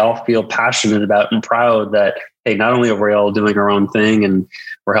that we all feel passionate about and proud that, hey, not only are we all doing our own thing and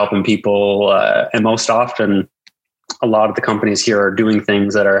we're helping people, and most often a lot of the companies here are doing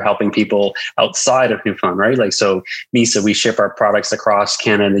things that are helping people outside of Newfoundland, right? Like, so Misa, we ship our products across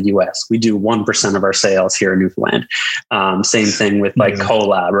Canada and the US. We do 1% of our sales here in Newfoundland. Same thing with like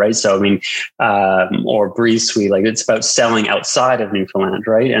Collab, right? So, I mean, or Breeze Suite, like it's about selling outside of Newfoundland,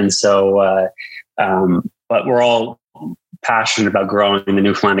 right? And so, but we're all passionate about growing the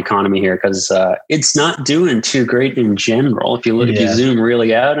Newfoundland economy here because it's not doing too great in general. If you look, if you zoom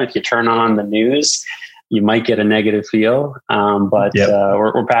really out, and if you turn on the news, you might get a negative feel. But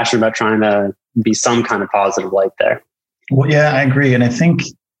we're passionate about trying to be some kind of positive light there. Well, yeah, I agree. And I think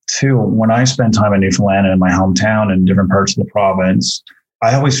too, when I spend time in Newfoundland and in my hometown and different parts of the province,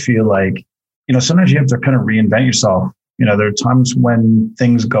 I always feel like, you know, sometimes you have to kind of reinvent yourself. You know, there are times when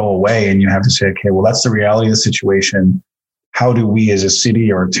things go away and you have to say, okay, well, that's the reality of the situation. How do we as a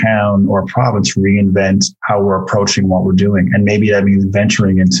city or a town or a province reinvent how we're approaching what we're doing? And maybe that means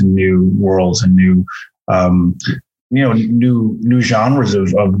venturing into new worlds and new, new genres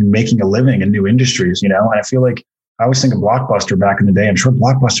of making a living in new industries, you know? And I feel like I always think of Blockbuster back in the day. I'm sure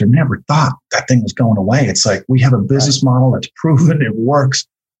Blockbuster never thought that thing was going away. It's like, we have a business model that's proven it works.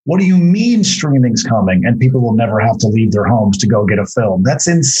 What do you mean streaming's coming and people will never have to leave their homes to go get a film? That's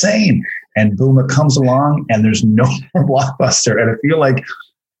insane. And boom, it comes along and there's no more Blockbuster. And I feel like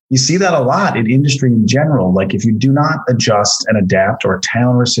you see that a lot in industry in general. Like if you do not adjust and adapt, or a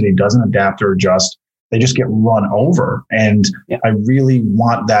town or a city doesn't adapt or adjust, they just get run over. And I really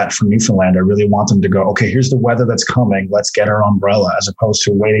want that for Newfoundland. I really want them to go, okay, here's the weather that's coming. Let's get our umbrella, as opposed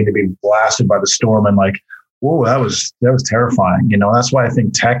to waiting to be blasted by the storm and like, whoa, that was terrifying. You know, that's why I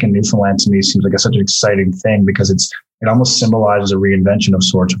think tech in Newfoundland to me seems like such an exciting thing, because it almost symbolizes a reinvention of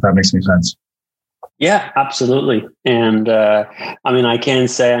sorts, if that makes any sense. Yeah, absolutely. And I mean, I can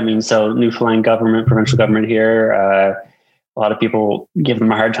say, so Newfoundland government, provincial government here, a lot of people give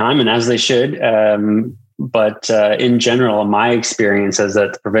them a hard time, and as they should. But in general, my experience is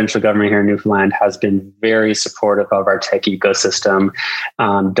that the provincial government here in Newfoundland has been very supportive of our tech ecosystem,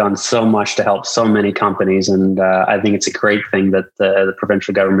 done so much to help so many companies. And I think it's a great thing that the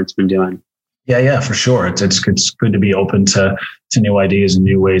provincial government's been doing. Yeah, for sure. It's good to be open to new ideas and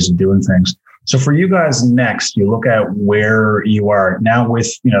new ways of doing things. So for you guys next, you look at where you are now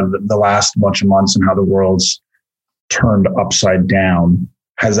with, you know, the last bunch of months and how the world's turned upside down.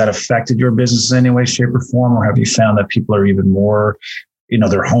 Has that affected your business in any way, shape, or form? Or have you found that people are even more, you know,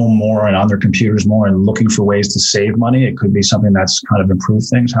 they're home more and on their computers more and looking for ways to save money? It could be something that's kind of improved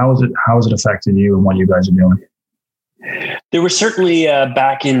things. How has it affected you and what you guys are doing? There were certainly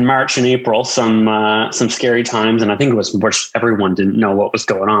back in March and April some scary times, and I think it was where everyone didn't know what was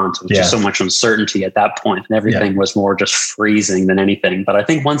going on. So it was just so much uncertainty at that point, and everything was more just freezing than anything. But I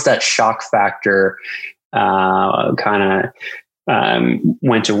think once that shock factor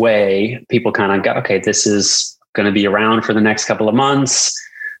went away, people kind of got, okay, this is going to be around for the next couple of months,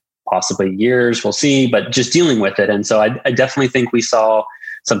 possibly years, we'll see, but just dealing with it. And so I definitely think we saw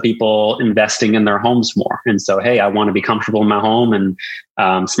some people investing in their homes more. And so, hey, I want to be comfortable in my home, and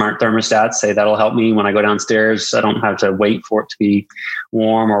smart thermostats say that'll help me when I go downstairs. I don't have to wait for it to be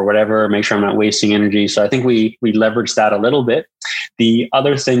warm or whatever, make sure I'm not wasting energy. So I think we leveraged that a little bit. The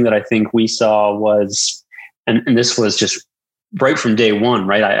other thing that I think we saw was, and this was just right from day one,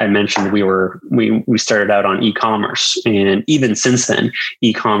 right? I mentioned we started out on e-commerce, and even since then,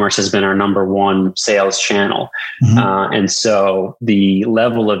 e-commerce has been our number one sales channel. Mm-hmm. And so the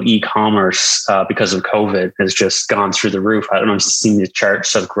level of e-commerce because of COVID has just gone through the roof. I don't know if you've seen the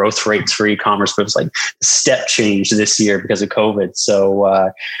charts of growth rates for e-commerce, but it's like a step change this year because of COVID. So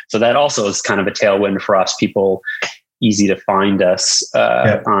that also is kind of a tailwind for us. People easy to find us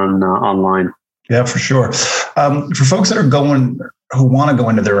online. Yeah, for sure. For folks that are who want to go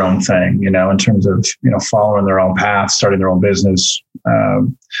into their own thing, you know, in terms of, you know, following their own path, starting their own business,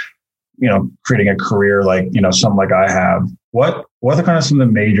 you know, creating a career like, you know, something like I have, what are kind of some of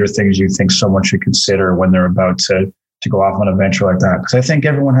the major things you think someone should consider when they're about to go off on a venture like that? Because I think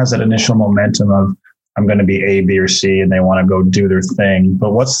everyone has that initial momentum of, I'm going to be A, B, or C, and they want to go do their thing.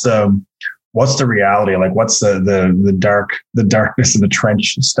 But what's the reality? Like, what's the darkness and the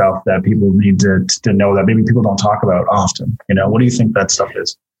trench stuff that people need to know that maybe people don't talk about often? You know, what do you think that stuff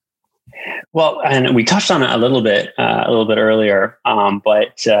is? Well, and we touched on it a little bit earlier,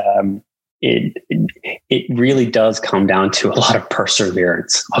 but it really does come down to a lot of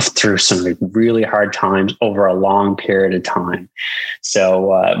perseverance through some really hard times over a long period of time.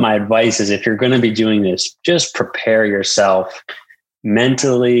 So my advice is, if you're going to be doing this, just prepare yourself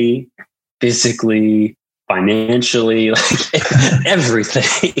mentally, physically, financially, like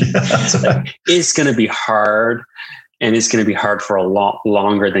everything. It's going to be hard, and it's going to be hard for a lot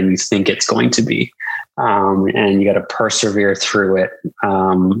longer than you think it's going to be. and you got to persevere through it.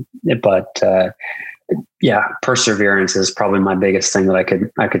 Yeah, perseverance is probably my biggest thing that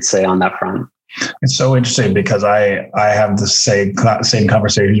I could say on that front. It's so interesting because I have the same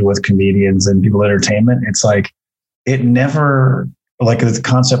conversations with comedians and people in entertainment. It's like, it never, like the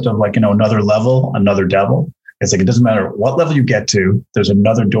concept of like, another level, another devil. It's like, it doesn't matter what level you get to, there's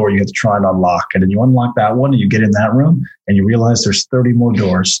another door you have to try and unlock. And then you unlock that one and you get in that room and you realize there's 30 more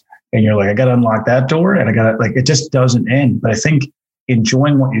doors. And you're like, I got to unlock that door. And it just doesn't end. But I think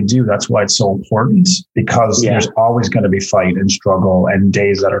enjoying what you do, that's why it's so important, because there's always going to be fight and struggle and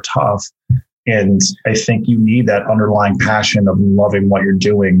days that are tough. And I think you need that underlying passion of loving what you're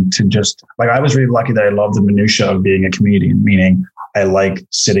doing to just, like, I was really lucky that I love the minutia of being a comedian, meaning I like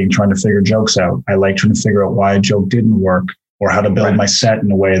sitting, trying to figure jokes out. I like trying to figure out why a joke didn't work or how to build my set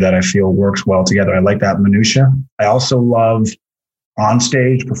in a way that I feel works well together. I like that minutia. I also love on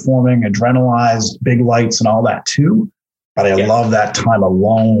stage performing, adrenalized, big lights and all that too. But I love that time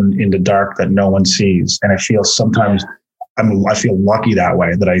alone in the dark that no one sees. And I feel sometimes I feel lucky that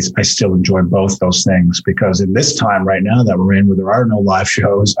way, that I still enjoy both those things, because in this time right now that we're in, where there are no live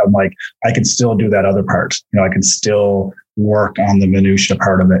shows, I'm like, I can still do that other part. I can still work on the minutia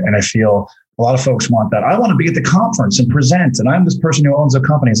part of it. And I feel a lot of folks want that. I want to be at the conference and present, and I'm this person who owns a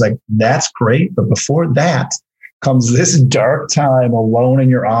company. It's like, that's great. But before that comes this dark time alone in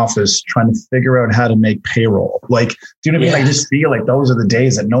your office trying to figure out how to make payroll. Like, do you know what I mean? I just feel like those are the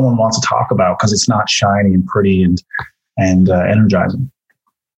days that no one wants to talk about because it's not shiny and pretty and energizing.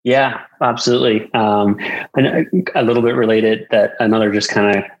 Yeah, absolutely. And a little bit related, that another just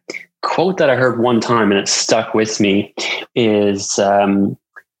kind of quote that I heard one time and it stuck with me is,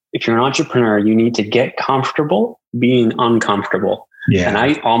 if you're an entrepreneur, you need to get comfortable being uncomfortable. Yeah. And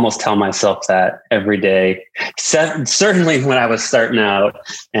I almost tell myself that every day, certainly when I was starting out,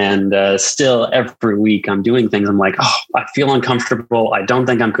 and still every week I'm doing things. I'm like, oh, I feel uncomfortable. I don't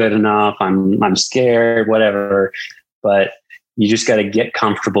think I'm good enough. I'm scared, whatever. But you just got to get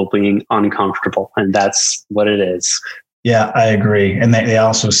comfortable being uncomfortable. And that's what it is. Yeah, I agree. And they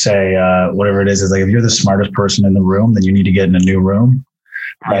also say, whatever it is like, if you're the smartest person in the room, then you need to get in a new room.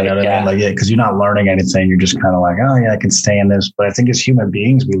 Right. I mean? Like, because you're not learning anything. You're just kind of like, oh yeah, I can stay in this. But I think as human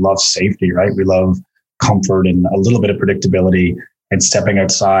beings, we love safety, right? We love comfort and a little bit of predictability, and stepping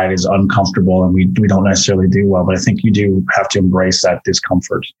outside is uncomfortable and we don't necessarily do well. But I think you do have to embrace that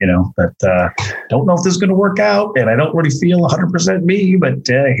discomfort, that don't know if this is going to work out. And I don't really feel 100% me, but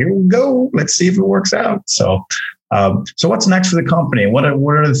here we go. Let's see if it works out. So what's next for the company? What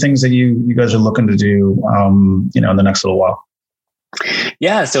are the things that you guys are looking to do, in the next little while?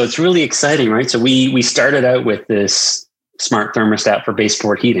 Yeah, so it's really exciting, right? So we started out with this smart thermostat for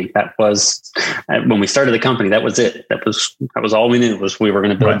baseboard heating. That was when we started the company. That was it. That was all we knew, was we were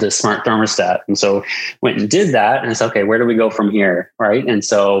going to build this smart thermostat. And so went and did that, and it's okay. Where do we go from here, right? And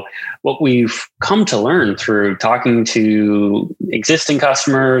so what we've come to learn through talking to existing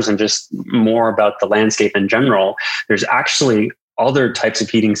customers and just more about the landscape in general, there's actually other types of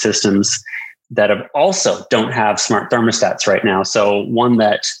heating systems that also don't have smart thermostats right now. So one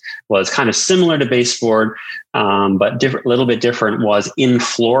that was kind of similar to baseboard, but a little bit different, was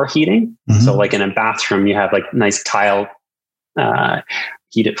in-floor heating. Mm-hmm. So like in a bathroom, you have like nice tile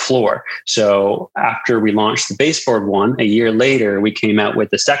heated floor. So after we launched the baseboard one, a year later, we came out with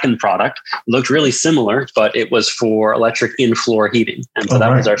the second product. It looked really similar, but it was for electric in-floor heating. And so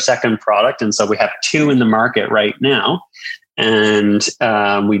that was our second product. And so we have two in the market right now. And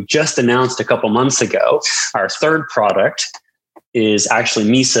we just announced a couple months ago, our third product is actually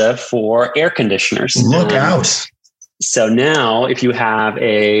Misa for air conditioners. Look out. So now if you have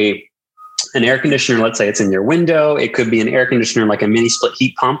an air conditioner, let's say it's in your window, it could be an air conditioner like a mini split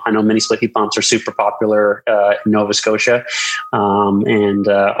heat pump. I know mini split heat pumps are super popular in Nova Scotia and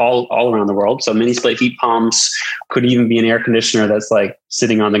all around the world. So mini split heat pumps could even be an air conditioner that's like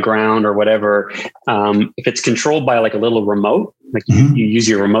sitting on the ground or whatever. If it's controlled by like a little remote, like you use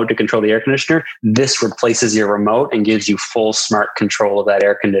your remote to control the air conditioner, this replaces your remote and gives you full smart control of that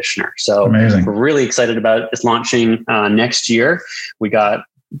air conditioner. So Amazing. We're really excited about it. It's launching next year. We got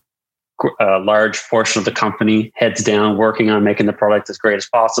a large portion of the company heads down working on making the product as great as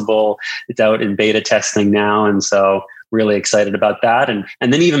possible. It's out in beta testing now. And so really excited about that. And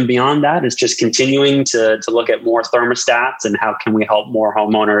then even beyond that is just continuing to look at more thermostats and how can we help more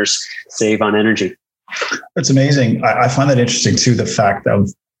homeowners save on energy. That's amazing. I find that interesting too, the fact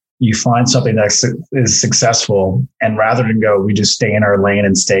of you find something that is successful, and rather than go, we just stay in our lane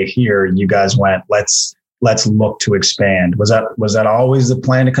and stay here, you guys went, let's look to expand. Was that always the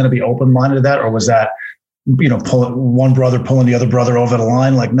plan, to kind of be open-minded to that? Or was that one brother pulling the other brother over the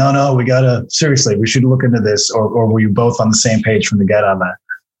line? Like, no, we should look into this, or were you both on the same page from the get on that?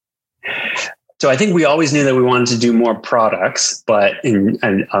 So I think we always knew that we wanted to do more products, but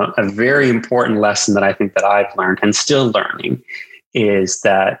a very important lesson that I think that I've learned and still learning is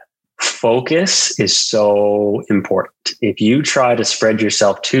that focus is so important. If you try to spread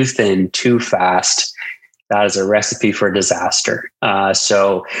yourself too thin, too fast, that is a recipe for disaster.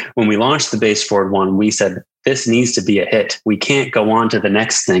 So when we launched the Baseboard One, we said, this needs to be a hit. We can't go on to the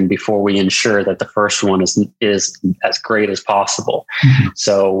next thing before we ensure that the first one is as great as possible. Mm-hmm.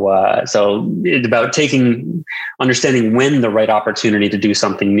 So it's about understanding when the right opportunity to do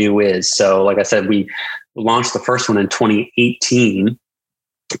something new is. So like I said, we launched the first one in 2018.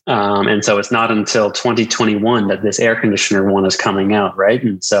 And so it's not until 2021 that this air conditioner one is coming out, right?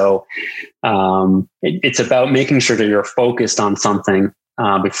 And so it's about making sure that you're focused on something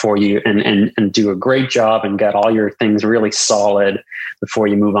before you and do a great job and get all your things really solid before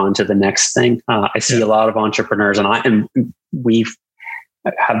you move on to the next thing. I see a lot of entrepreneurs, and we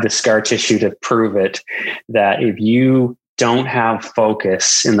have the scar tissue to prove it, that if you don't have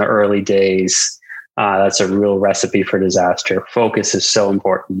focus in the early days, that's a real recipe for disaster. Focus is so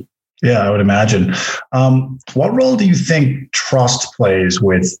important. Yeah, I would imagine. What role do you think trust plays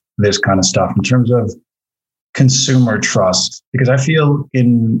with this kind of stuff in terms of consumer trust? Because I feel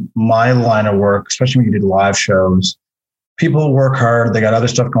in my line of work, especially when you do live shows, people work hard. They got other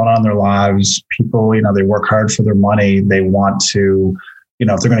stuff going on in their lives. People, they work hard for their money. They want to,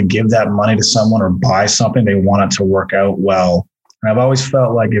 if they're going to give that money to someone or buy something, they want it to work out well. And I've always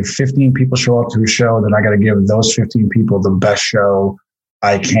felt like if 15 people show up to a show, then I got to give those 15 people the best show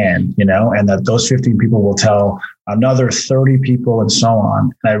I can, and that those 15 people will tell another 30 people and so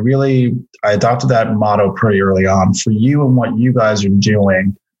on. And I adopted that motto pretty early on. For you and what you guys are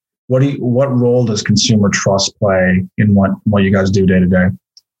doing, what role does consumer trust play in what you guys do day to day?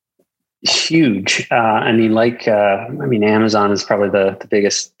 Huge. Amazon is probably the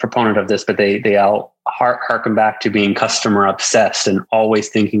biggest proponent of this, but they all harken back to being customer obsessed and always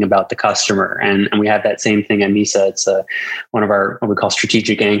thinking about the customer. And we have that same thing at Misa. It's one of our, what we call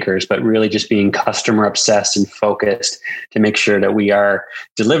strategic anchors, but really just being customer obsessed and focused to make sure that we are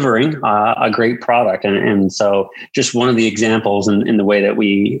delivering a great product. And so just one of the examples in the way that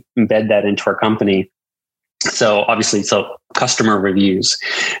we embed that into our company. So obviously, customer reviews.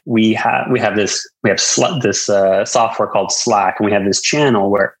 We have this software called Slack, and we have this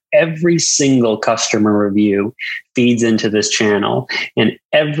channel where every single customer review feeds into this channel, and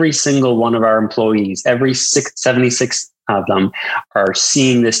every single one of our employees, 76 of them, are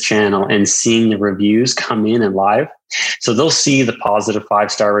seeing this channel and seeing the reviews come in and live. So they'll see the positive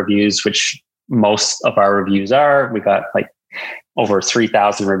 5-star reviews, which most of our reviews are. We got like over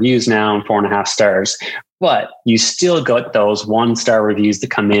 3,000 reviews now and 4.5 stars. But you still got those 1-star reviews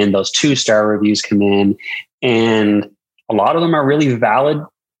that come in, those 2-star reviews come in, and a lot of them are really valid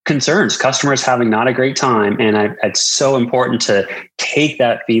concerns. Customers having not a great time. And it's so important to take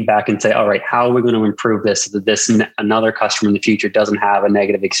that feedback and say, all right, how are we going to improve this so that another customer in the future doesn't have a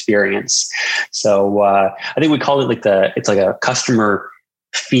negative experience? So I think we call it it's like a customer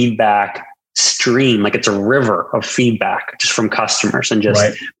feedback stream, like it's a river of feedback just from customers, and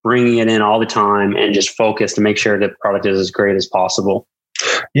just bringing it in all the time and just focus to make sure the product is as great as possible.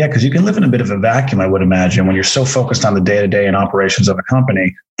 Yeah, because you can live in a bit of a vacuum, I would imagine, when you're so focused on the day-to-day and operations of a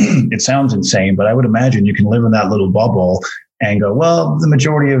company. It sounds insane, but I would imagine you can live in that little bubble and go, well, the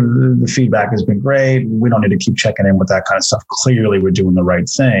majority of the feedback has been great. We don't need to keep checking in with that kind of stuff. Clearly, we're doing the right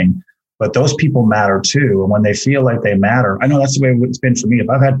thing. But those people matter too. And when they feel like they matter, I know that's the way it's been for me. If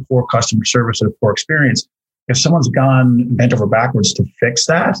I've had poor customer service or a poor experience, if someone's gone bent over backwards to fix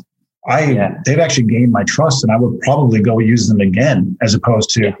that, they've actually gained my trust, and I would probably go use them again, as opposed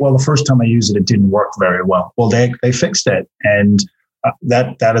to, well, the first time I used it didn't work very well. Well, they fixed it, and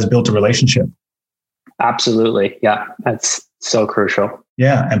that has built a relationship. Absolutely. Yeah. That's so crucial.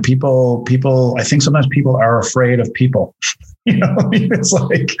 Yeah. And people, I think sometimes people are afraid of people. It's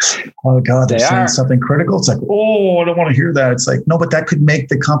like, oh God, they're saying something critical. It's like, oh, I don't want to hear that. It's like, no, but that could make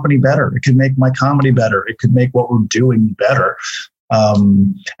the company better. It could make my comedy better. It could make what we're doing better.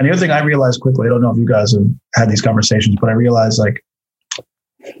 And the other thing I realized quickly, I don't know if you guys have had these conversations, but I realized like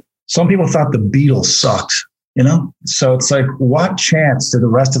some people thought the Beatles sucked. So it's like, what chance do the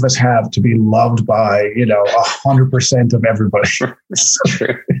rest of us have to be loved by, 100% of everybody?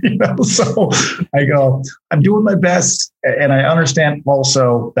 So I go, I'm doing my best. And I understand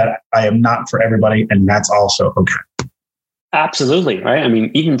also that I am not for everybody. And that's also okay. Absolutely. Right. I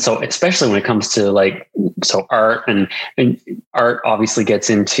mean, even so, especially when it comes to art and art obviously gets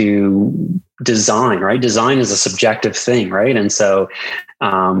into design, right? Design is a subjective thing. Right. And so,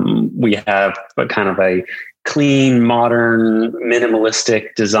 we have a kind of a clean, modern,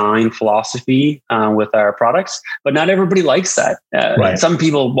 minimalistic design philosophy with our products, but not everybody likes that. Right. Some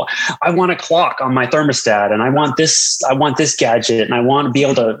people, I want a clock on my thermostat, and I want this gadget, and I want to be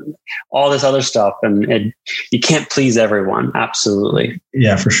able to all this other stuff, and you can't please everyone. Absolutely.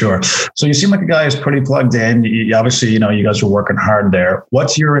 Yeah, for sure. So you seem like a guy who's pretty plugged in. Obviously, you guys are working hard there.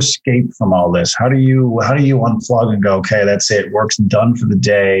 What's your escape from all this? How do you unplug and go, okay, that's it, work's done for the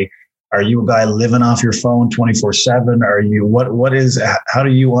day? Are you a guy living off your phone 24/7? Are you, how do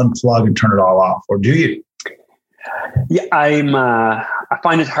you unplug and turn it all off? Or do you? Yeah, I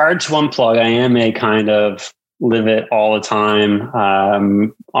find it hard to unplug. I am a kind of live it all the time,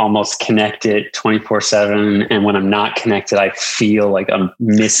 almost connected 24/7. And when I'm not connected, I feel like I'm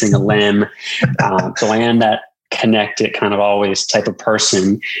missing a limb. So I am that connected kind of always type of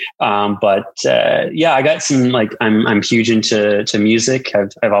person. But I got some, I'm huge into music.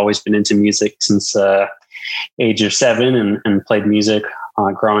 I've always been into music since age of 7 and played music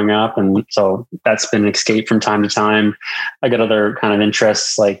growing up. And so that's been an escape from time to time. I got other kind of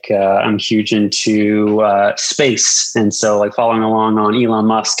interests, I'm huge into space. And so following along on Elon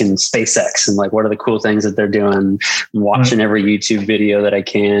Musk and SpaceX and what are the cool things that they're doing, I'm watching every YouTube video that I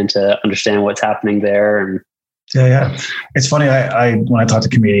can to understand what's happening there. And yeah. It's funny. I when I talk to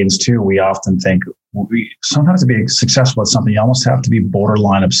comedians too, we often think sometimes to be successful at something, you almost have to be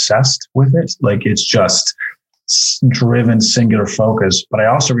borderline obsessed with it. It's just driven, singular focus. But I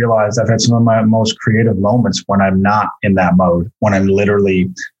also realized I've had some of my most creative moments when I'm not in that mode, when I'm literally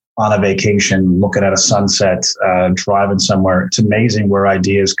on a vacation, looking at a sunset, driving somewhere. It's amazing where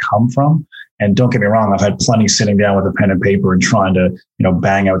ideas come from. And don't get me wrong, I've had plenty sitting down with a pen and paper and trying to,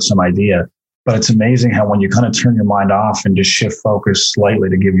 bang out some idea. But it's amazing how when you kind of turn your mind off and just shift focus slightly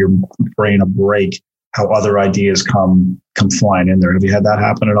to give your brain a break, how other ideas come flying in there. Have you had that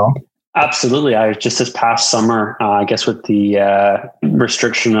happen at all? Absolutely. I just this past summer, I guess with the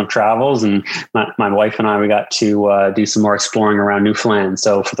restriction of travels, and my wife and I, we got to do some more exploring around Newfoundland.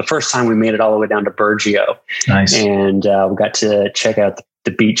 So for the first time, we made it all the way down to Burgeo. Nice. And we got to check out the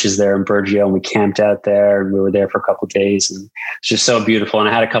beaches there in Burgeo, and we camped out there, and we were there for a couple of days, and it's just so beautiful. And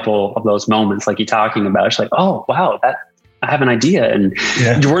I had a couple of those moments like you're talking about. It's oh, wow, I have an idea. And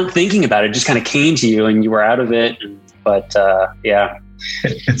you weren't thinking about it. It just kind of came to you and you were out of it. But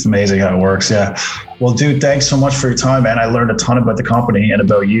it's amazing how it works. Yeah. Well, dude, thanks so much for your time, man. I learned a ton about the company and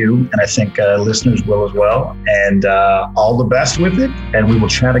about you, and I think listeners will as well. And all the best with it. And we will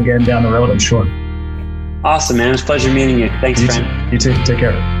chat again down the road, I'm sure. Awesome, man. It was a pleasure meeting you. Thanks, friend. You too. Take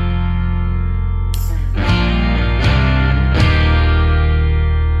care.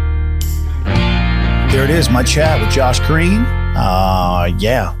 There it is, my chat with Josh Green.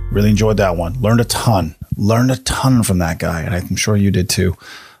 Really enjoyed that one. Learned a ton from that guy, and I'm sure you did too.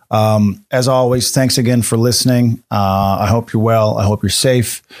 As always, thanks again for listening. I hope you're well. I hope you're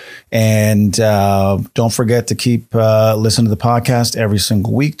safe. And don't forget to keep listening to the podcast every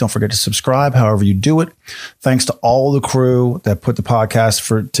single week. Don't forget to subscribe, however you do it. Thanks to all the crew that put the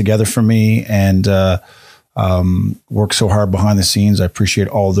podcast together for me and work so hard behind the scenes. I appreciate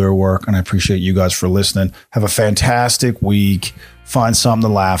all their work, and I appreciate you guys for listening. Have a fantastic week. Find something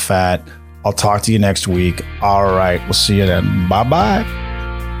to laugh at. I'll talk to you next week. All right. We'll see you then. Bye-bye.